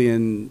beautifully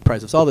in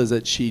Price of Salt is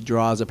that she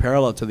draws a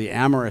parallel to the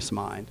amorous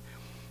mind,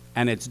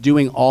 and it's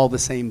doing all the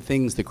same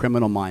things the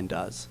criminal mind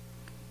does.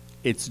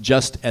 It's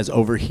just as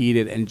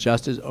overheated and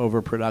just as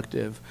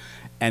overproductive,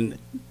 and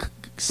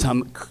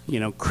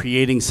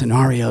creating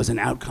scenarios and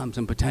outcomes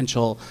and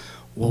potential.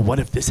 Well, what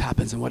if this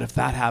happens and what if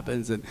that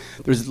happens? And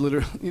there's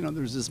literally,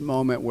 there's this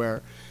moment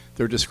where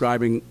they're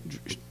describing.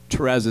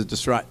 Therese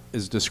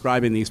is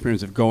describing the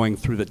experience of going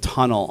through the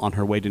tunnel on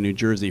her way to New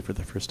Jersey for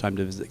the first time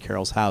to visit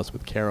Carol's house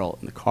with Carol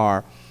in the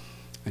car.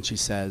 And she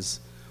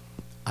says,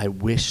 I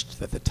wished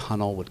that the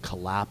tunnel would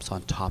collapse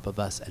on top of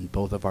us and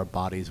both of our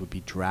bodies would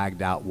be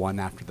dragged out one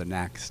after the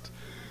next.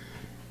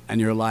 And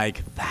you're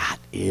like, that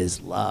is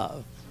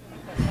love.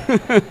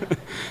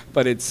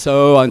 But it's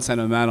so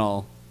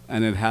unsentimental,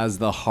 and it has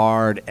the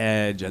hard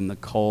edge and the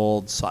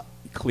cold,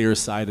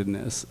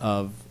 clear-sightedness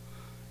of,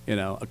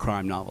 a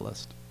crime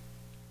novelist.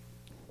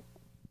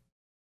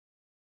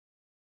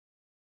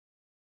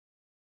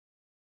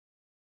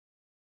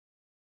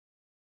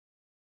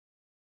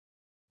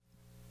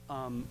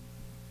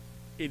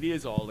 It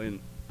is all in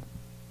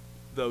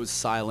those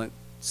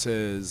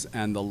silences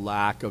and the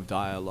lack of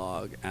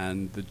dialogue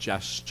and the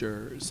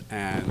gestures,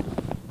 and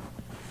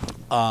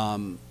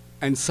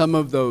some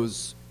of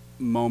those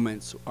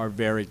moments are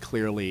very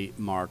clearly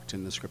marked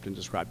in the script and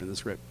described in the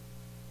script.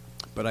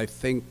 But I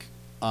think,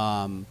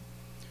 but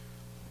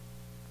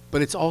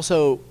it's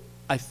also,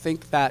 I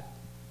think that,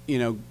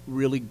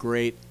 really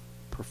great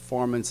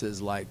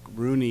performances like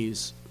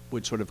Rooney's,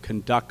 which sort of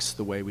conducts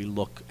the way we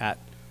look at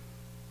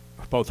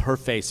both her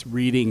face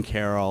reading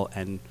Carol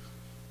and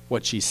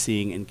what she's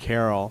seeing in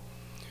Carol,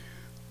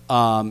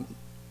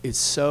 is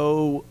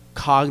so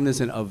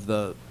cognizant of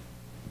the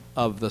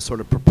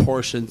sort of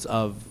proportions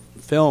of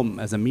film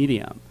as a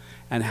medium,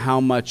 and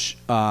how much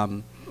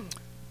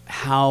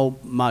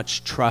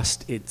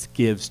trust it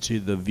gives to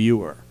the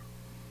viewer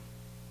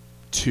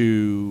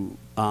to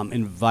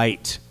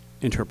invite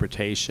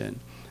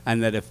interpretation,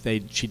 and that if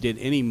she did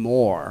any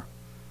more,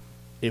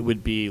 it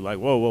would be like,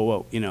 whoa, whoa,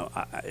 whoa,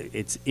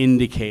 it's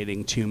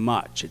indicating too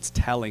much, it's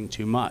telling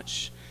too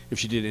much. If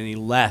she did any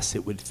less,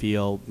 it would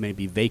feel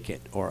maybe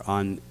vacant or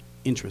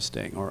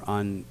uninteresting or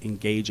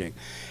unengaging.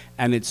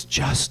 And it's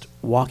just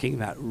walking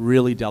that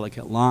really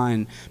delicate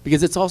line,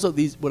 because it's also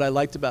what I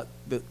liked about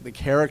the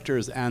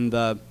characters and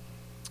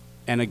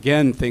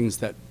again, things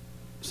that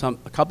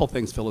a couple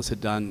things Phyllis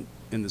had done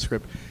in the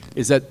script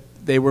is that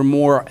they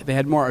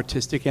had more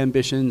artistic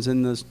ambitions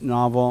in this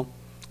novel.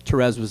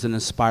 Therese was an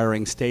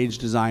aspiring stage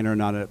designer,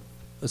 not an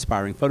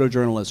aspiring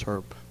photojournalist.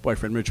 Her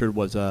boyfriend Richard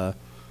was an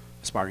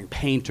aspiring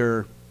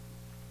painter.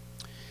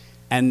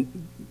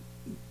 And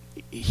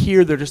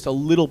here they're just a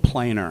little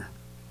plainer.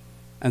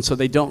 And so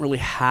they don't really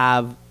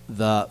have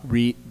the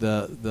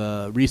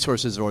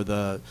resources or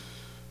the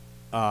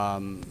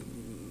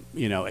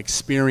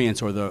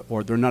experience, or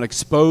they're not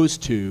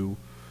exposed to,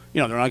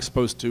 they're not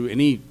exposed to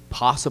any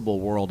possible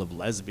world of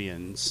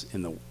lesbians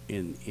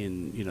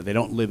they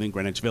don't live in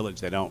Greenwich Village.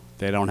 They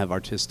don't have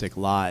artistic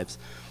lives.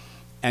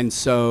 And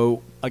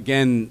so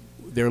again,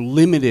 their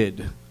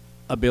limited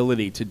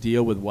ability to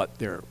deal with what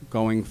they're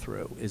going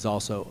through is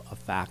also a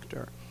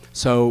factor.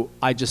 So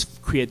I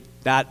just create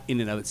that in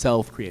and of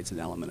itself creates an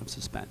element of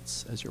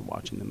suspense as you're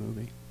watching the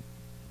movie.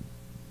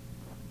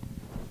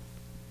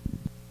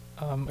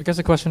 I guess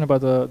a question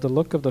about the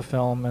look of the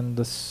film and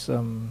this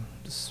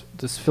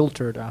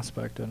filtered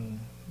aspect, and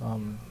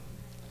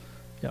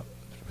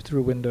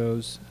through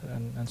windows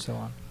and so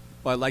on.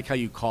 Well, I like how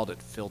you called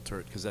it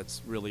filtered, because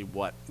that's really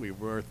what we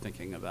were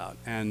thinking about,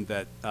 and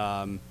that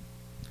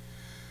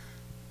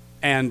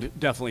and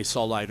definitely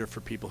Saul Leiter,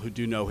 for people who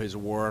do know his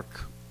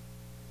work,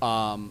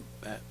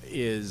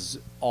 is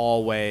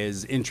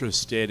always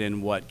interested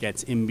in what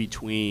gets in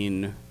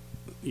between,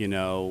 you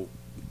know,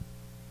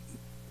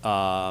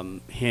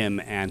 him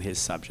and his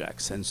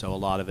subjects. And so a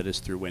lot of it is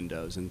through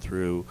windows and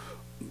through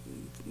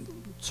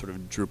sort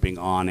of drooping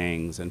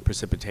awnings and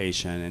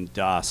precipitation and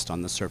dust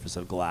on the surface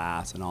of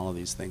glass and all of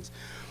these things.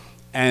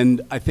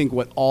 And I think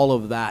what all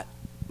of that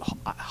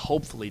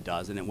hopefully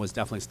does, and it was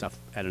definitely stuff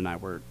Ed and I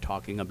were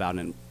talking about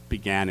and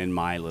began in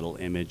my little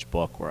image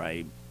book where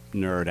I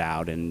nerd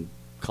out and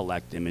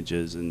collect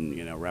images and,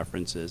 you know,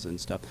 references and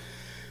stuff.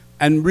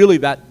 And really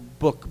that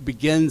book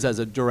begins as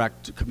a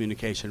direct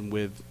communication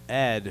with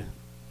Ed,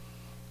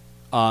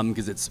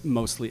 because it's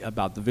mostly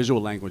about the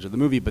visual language of the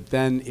movie, but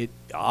then it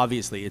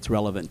obviously it's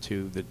relevant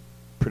to the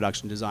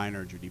production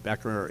designer Judy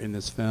Becker in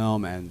this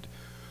film and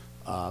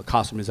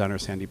costume designer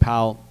Sandy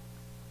Powell.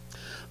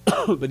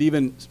 But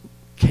even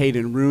Cate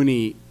and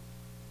Rooney,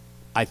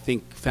 I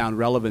think, found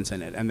relevance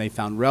in it, and they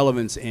found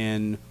relevance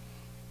in,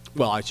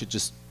 well,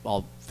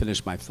 I'll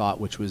finish my thought,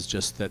 which was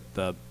just that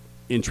the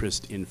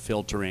interest in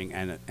filtering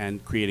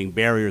and creating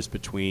barriers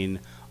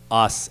between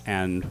us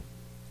and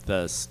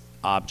the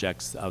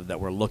objects that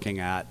we're looking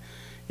at,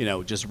 you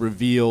know, just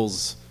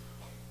reveals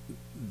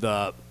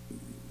the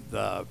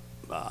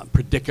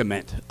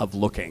predicament of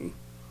looking,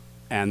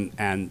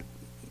 and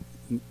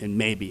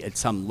maybe at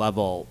some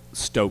level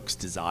stokes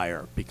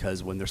desire,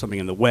 because when there's something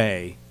in the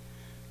way,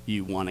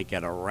 you want to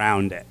get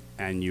around it,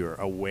 and you're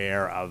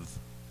aware of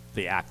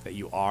the act that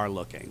you are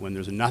looking. When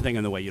there's nothing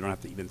in the way, you don't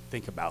have to even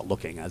think about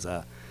looking as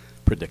a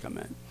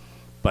predicament.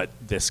 But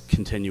this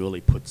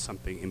continually puts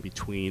something in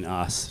between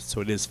us,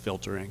 so it is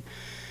filtering.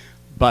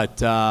 But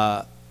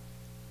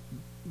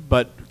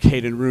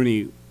Cate and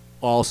Rooney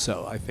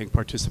also, I think,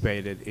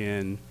 participated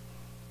in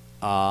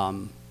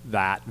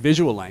that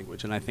visual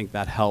language, and I think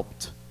that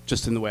helped,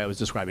 just in the way I was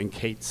describing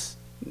Cate's,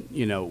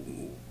 you know,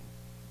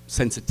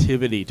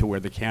 sensitivity to where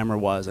the camera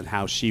was and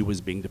how she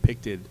was being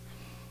depicted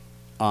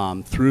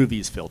through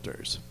these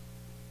filters.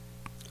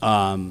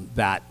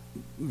 That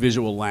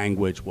visual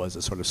language was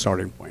a sort of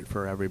starting point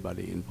for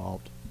everybody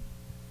involved.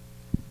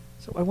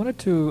 So I wanted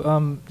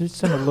to just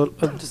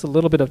spend just a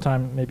little bit of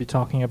time maybe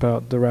talking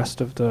about the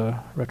rest of the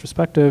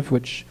retrospective,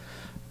 which,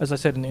 as I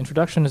said in the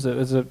introduction, is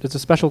a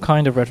special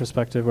kind of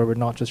retrospective where we're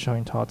not just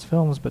showing Todd's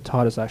films, but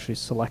Todd has actually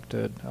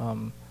selected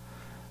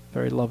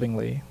very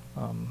lovingly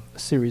a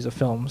series of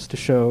films to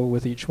show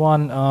with each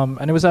one,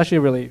 and it was actually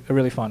a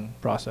really fun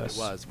process. It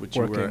was, which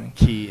you were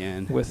key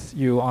in with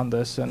you on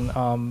this.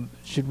 And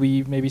should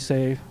we maybe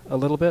say a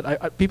little bit?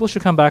 People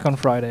should come back on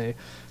Friday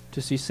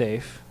to see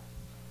Safe.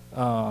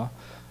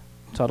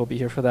 Todd will be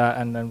here for that,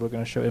 and then we're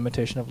going to show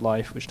Imitation of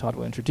Life, which Todd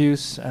will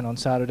introduce. And on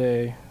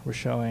Saturday, we're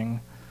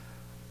showing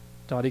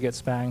Dottie Gets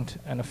Spanked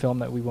and a film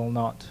that we will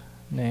not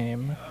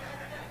name,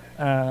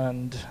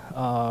 and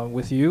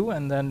with you,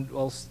 and then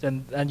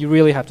and you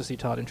really have to see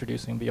Todd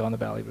introducing Beyond the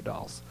Valley of the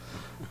Dolls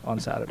on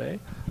Saturday.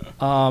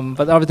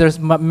 But there's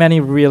many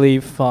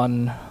really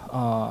fun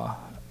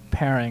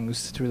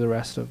pairings through the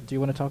rest of. Do you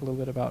want to talk a little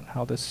bit about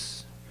how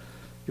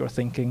your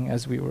thinking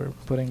as we were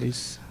putting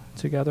these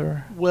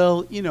together?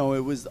 Well, you know,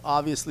 it was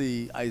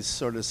obviously, I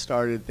sort of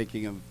started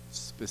thinking of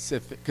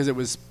specific, because it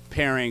was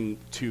pairing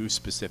two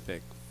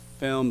specific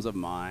films of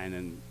mine,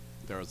 and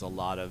there was a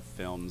lot of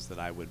films that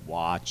I would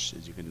watch,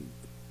 as you can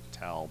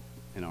tell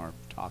in our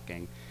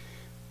talking,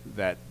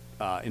 that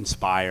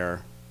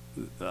inspire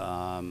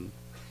the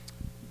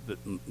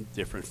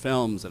different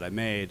films that I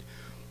made,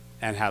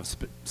 and have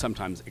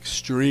sometimes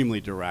extremely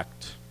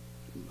direct,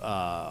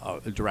 a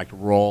direct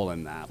role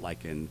in that,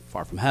 like in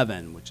Far From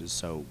Heaven, which is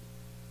so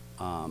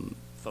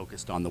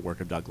focused on the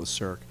work of Douglas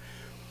Sirk.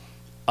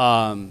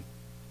 But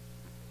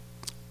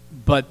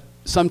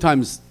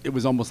sometimes it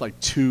was almost like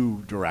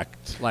too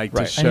direct, like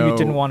to show. And you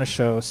didn't want to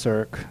show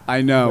Sirk.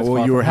 I know.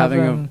 Well, you were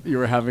having.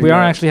 We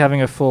are actually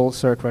having a full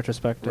Sirk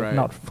retrospective, right.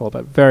 Not full,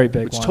 but very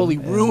big which one. Totally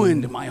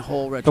ruined my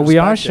whole retrospective. But we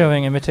are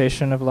showing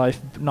Imitation of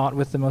Life, not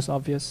with the most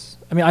obvious.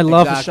 I mean, I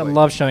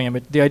love showing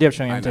the idea of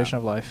showing Imitation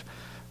of Life.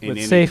 In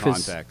with Safe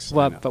context, is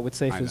but with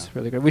Safe is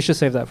really good. We should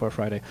save that for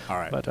Friday. All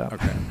right. But,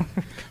 okay.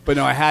 But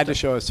no, I had to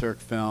show a Sirk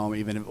film,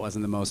 even if it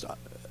wasn't the most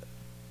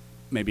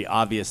maybe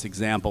obvious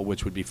example,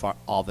 which would be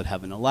All That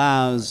Heaven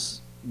Allows,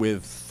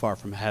 with Far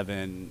From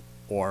Heaven,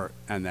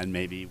 and then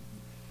maybe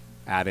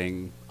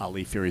adding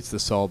Ali Fury to the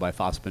Soul by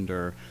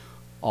Fassbinder.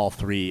 All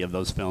three of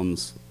those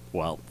films,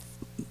 well,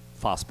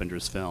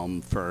 Fassbinder's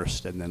film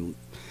first, and then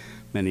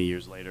many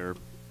years later,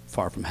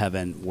 Far From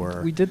Heaven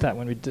were. We did that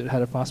when we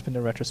had a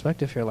Fassbinder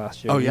retrospective here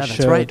last year. Oh yeah,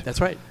 that's right. That's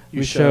right.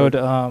 We showed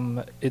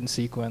in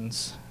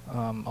sequence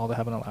All That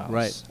Heaven Allows,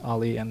 right.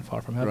 Ali and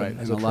Far From Heaven, right.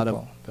 as and a lot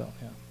of bill,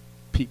 yeah.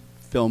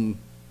 Film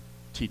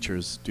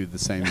teachers do the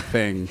same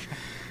thing.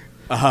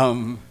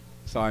 So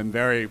I'm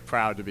very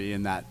proud to be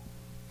in that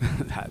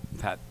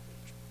that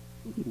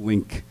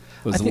link.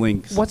 Those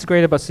links. What's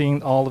great about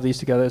seeing all of these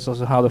together is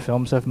also how the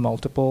films have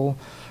multiple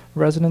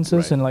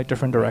resonances in like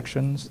different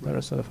directions that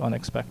are sort of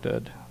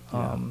unexpected.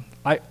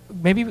 Yeah.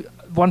 Maybe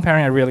one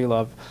pairing I really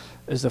love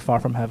is the Far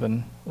From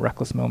Heaven,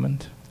 Reckless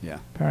Moment Yeah.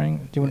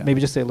 pairing. Do you want maybe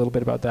just say a little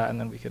bit about that, and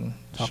then we can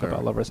talk Sure.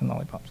 about Lovers and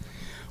Lollipops?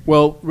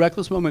 Well,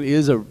 Reckless Moment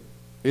is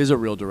a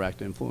real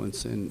direct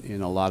influence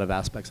in a lot of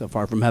aspects of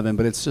Far From Heaven,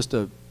 but it's just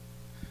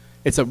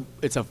it's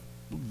a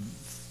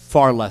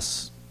far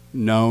less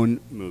known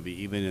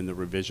movie, even in the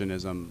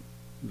revisionism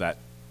that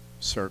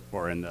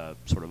or in the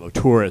sort of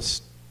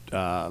auteurist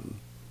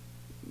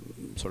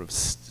sort of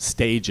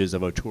stages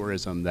of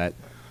auteurism that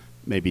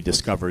maybe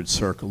discovered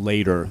Cirque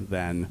later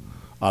than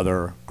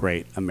other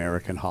great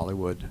American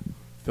Hollywood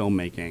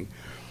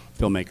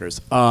filmmakers.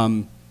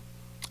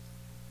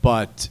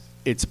 But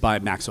it's by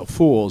Max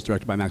O'Fools,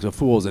 directed by Max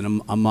O'Fools,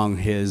 and among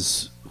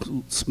his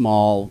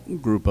small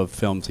group of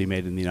films he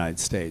made in the United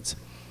States.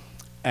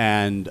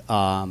 And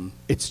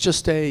it's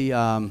just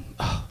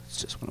it's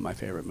just one of my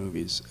favorite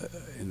movies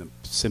in the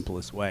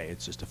simplest way.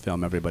 It's just a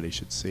film everybody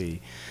should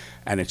see,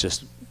 and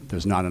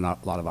there's not a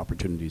lot of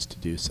opportunities to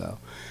do so.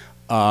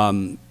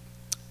 And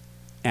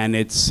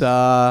it's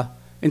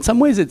in some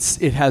ways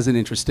it has an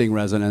interesting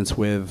resonance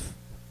with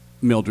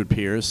Mildred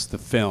Pierce, the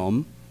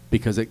film,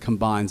 because it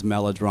combines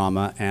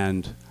melodrama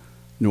and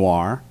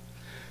noir,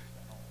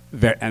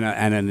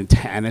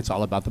 and it's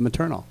all about the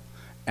maternal,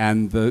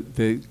 and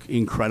the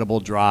incredible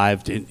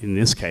drive in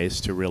this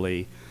case to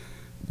really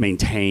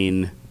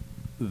maintain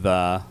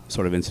the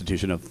sort of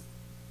institution of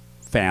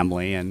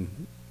family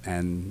and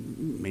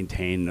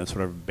maintain a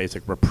sort of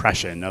basic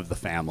repression of the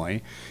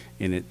family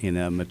in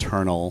a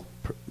maternal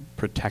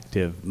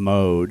protective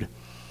mode,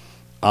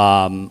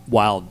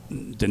 while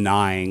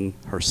denying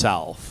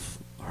herself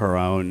her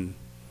own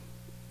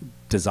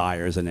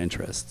desires and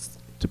interests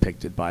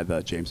depicted by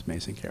the James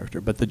Mason character.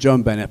 But the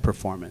Joan Bennett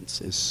performance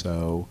is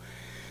so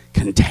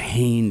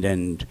contained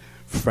and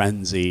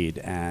frenzied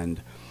and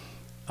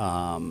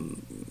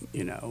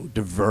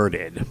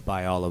diverted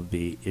by all of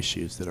the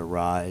issues that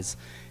arise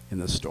in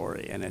the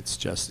story, and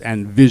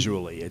and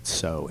visually it's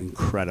so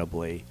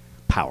incredibly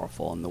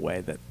powerful in the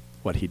way that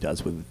what he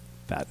does with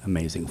that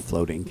amazing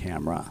floating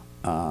camera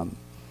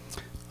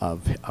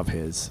of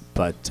his.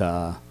 But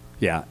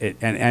yeah,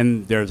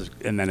 and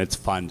then it's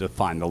fun to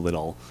find the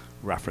little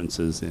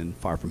references in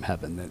Far From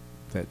Heaven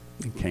that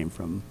came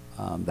from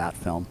that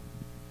film.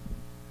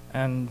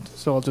 And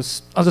so I'll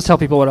just tell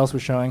people what else we're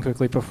showing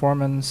quickly.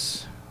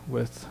 Performance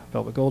with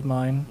Velvet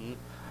Goldmine.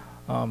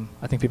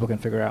 I think people can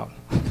figure out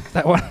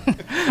that one.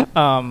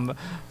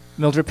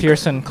 Mildred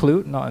Pierce and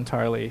Clute, not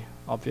entirely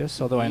obvious,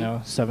 although I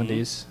know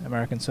 70s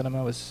American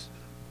cinema was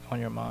on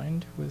your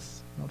mind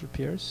with Mildred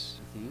Pierce.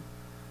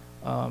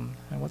 And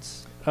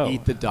what's...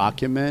 Eat the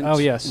Document. Oh,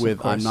 yes,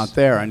 with I'm Not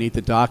There. And Eat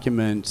the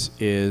Document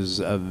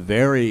is a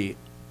very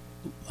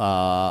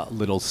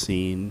little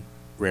scene,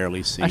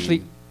 rarely seen.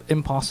 Actually,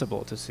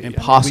 impossible to see.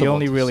 Impossible. We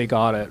only really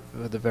got it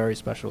for the very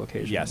special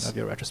occasion Yes. of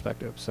your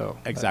retrospective. So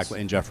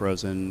exactly, and Jeff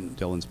Rosen,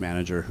 Dylan's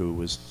manager, who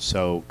was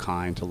so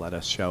kind to let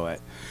us show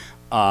it.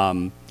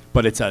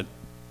 But it's an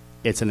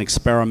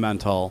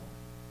experimental,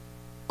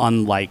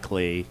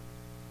 unlikely,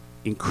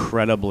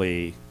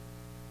 incredibly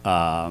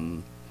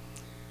haunting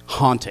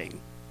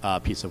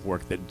piece of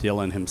work that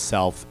Dylan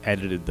himself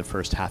edited the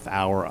first half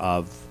hour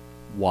of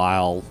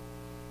while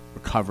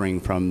recovering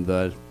from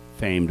the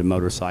famed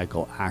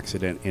motorcycle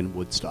accident in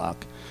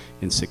Woodstock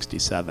in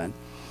 '67.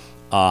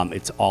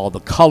 It's all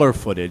the color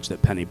footage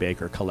that Penny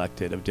Baker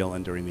collected of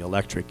Dylan during the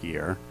Electric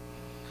year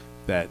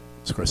that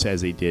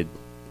Scorsese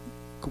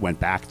went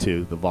back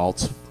to the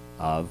vaults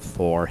of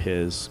for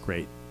his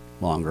great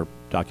longer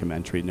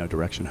documentary, No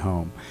Direction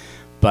Home.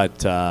 But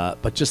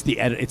just the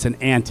edit, it's an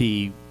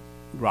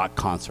anti-rock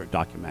concert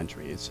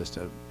documentary. It's just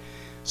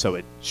so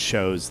it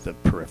shows the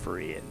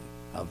periphery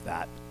of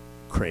that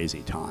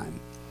crazy time,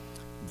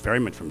 very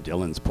much from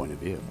Dylan's point of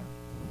view.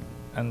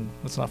 And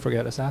let's not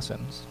forget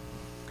Assassins.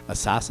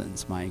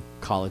 Assassins, my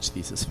college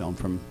thesis film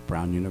from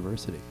Brown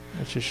University.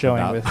 Which is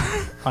showing with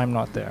I'm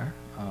Not There.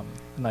 A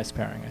nice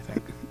pairing, I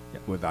think.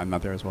 Yep. With I'm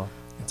Not There as well.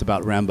 It's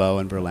about Rambo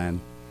and Verlaine.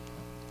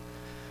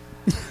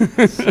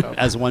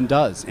 As one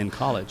does in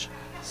college.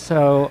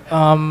 So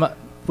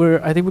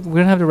I think we're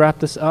gonna have to wrap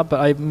this up.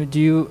 But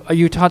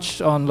you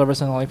touched on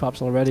Lovers and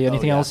Lollipops already?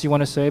 Anything else you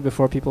want to say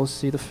before people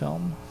see the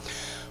film?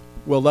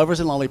 Well, Lovers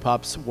and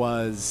Lollipops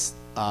was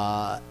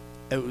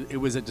it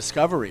was a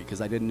discovery because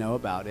I didn't know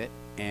about it,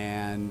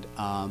 and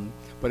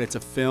but it's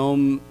a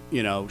film,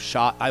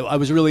 shot. I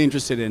was really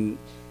interested in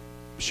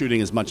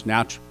shooting as much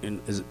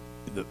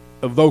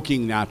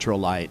evoking natural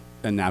light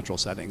and natural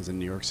settings in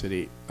New York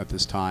City at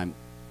this time,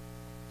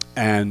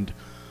 and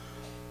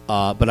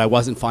but I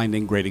wasn't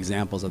finding great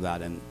examples of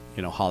that in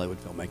Hollywood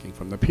filmmaking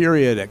from the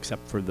period,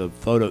 except for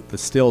the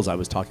stills I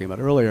was talking about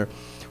earlier.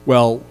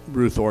 Well,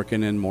 Ruth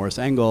Orkin and Morris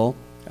Engel,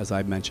 as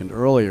I mentioned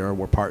earlier,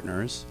 were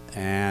partners,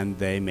 and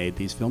they made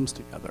these films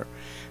together.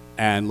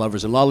 And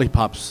Lovers and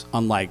Lollipops,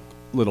 unlike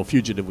Little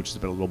Fugitive, which is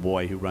about a little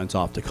boy who runs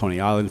off to Coney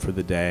Island for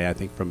the day, I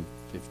think from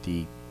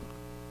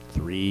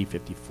 53,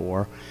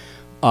 54,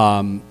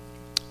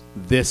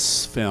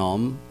 this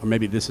film, or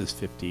maybe this is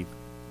 55.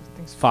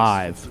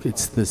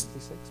 It's this,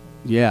 56,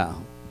 yeah,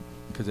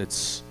 because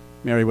it's,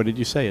 Mary, what did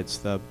you say? It's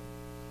the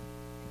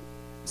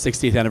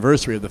 60th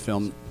anniversary of the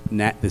film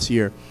this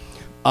year.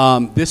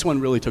 This one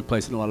really took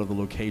place in a lot of the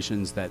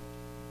locations that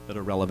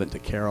are relevant to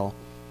Carol,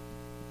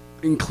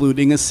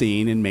 including a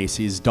scene in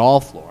Macy's doll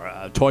floor,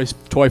 toy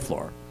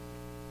floor.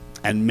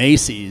 And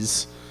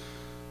Macy's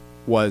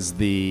was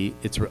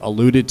it's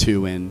alluded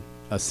to in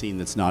a scene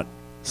that's not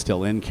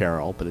still in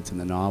Carol, but it's in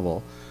the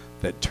novel,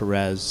 that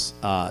Therese,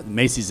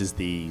 Macy's is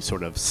the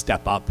sort of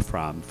step up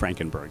from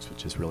Frankenberg's,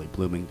 which is really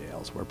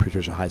Bloomingdale's, where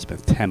Patricia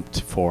Highsmith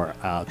temped for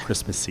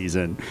Christmas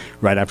season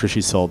right after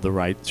she sold the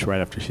rights,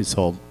 right after she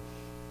sold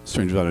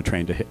Strangers on a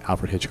Train to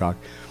Alfred Hitchcock.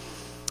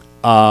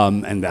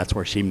 And that's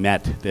where she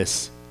met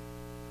this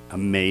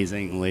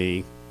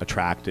amazingly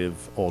attractive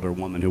older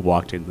woman who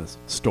walked in the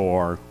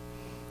store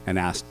and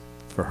asked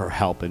for her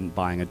help in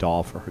buying a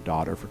doll for her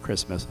daughter for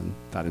Christmas, and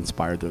that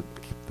inspired the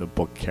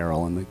book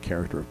Carol and the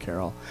character of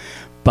Carol.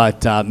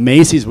 But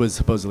Macy's was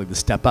supposedly the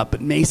step up,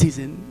 but Macy's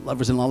in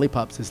Lovers and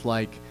Lollipops is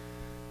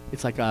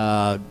it's like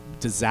a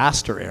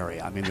disaster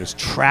area. I mean, there's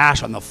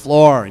trash on the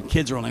floor and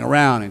kids rolling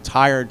around and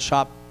tired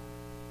shop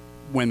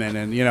women,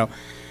 and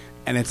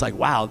and it's like,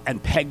 wow,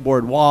 and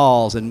pegboard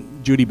walls,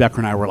 and Judy Becker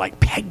and I were like,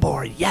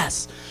 pegboard,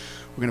 yes,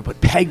 we're gonna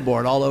put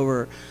pegboard all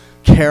over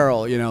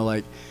Carol,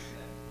 like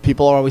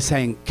people are always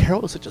saying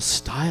Carol is such a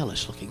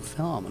stylish looking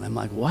film, and I'm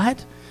like,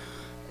 what?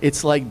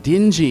 It's like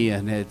dingy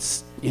and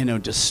it's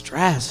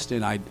distressed,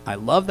 and I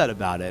love that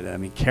about it. I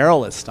mean,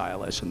 Carol is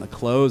stylish and the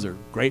clothes are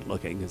great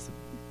looking because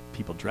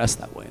people dressed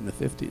that way in the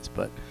 50s,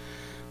 but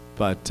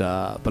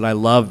I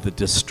love the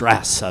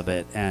distress of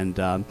it, and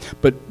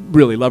but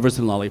really Lovers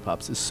and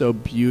Lollipops is so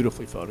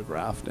beautifully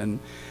photographed, and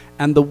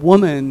the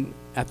woman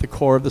at the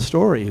core of the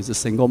story is a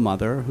single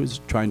mother who's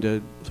trying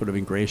to sort of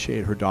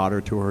ingratiate her daughter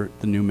to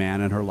the new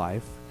man in her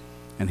life,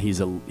 and he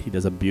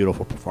does a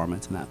beautiful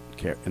performance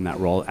in that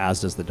role,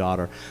 as does the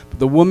daughter. But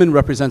the woman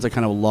represents a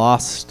kind of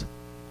lost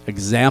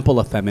example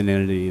of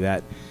femininity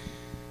that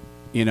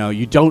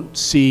you don't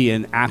see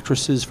in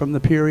actresses from the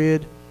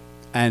period,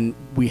 and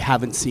we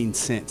haven't seen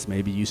since.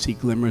 Maybe you see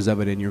glimmers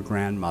of it in your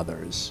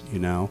grandmothers,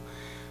 and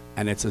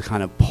it's a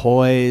kind of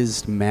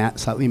poised,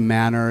 slightly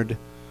mannered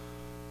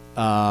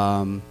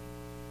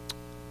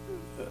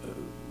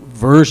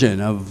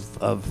version of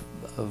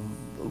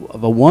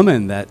a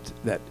woman that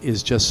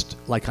is just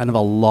like kind of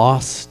a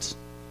lost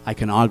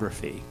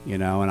iconography,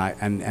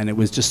 and it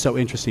was just so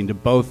interesting to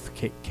both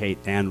Cate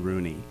and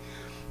Rooney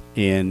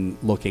in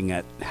looking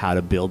at how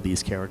to build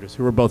these characters,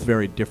 who were both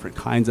very different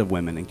kinds of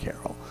women in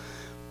Carol.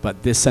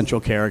 But this central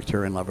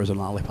character in Lovers and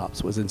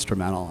Lollipops was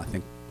instrumental, I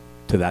think,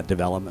 to that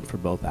development for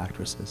both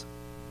actresses.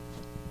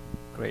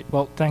 Great.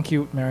 Well, thank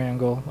you, Mary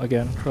Engel,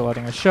 again, for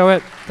letting us show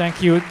it.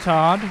 Thank you,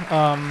 Todd.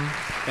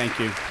 Thank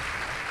you.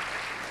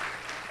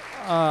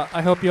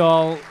 I hope you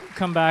all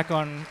come back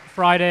on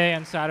Friday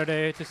and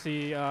Saturday to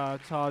see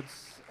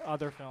Todd's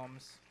other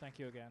films. Thank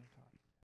you again.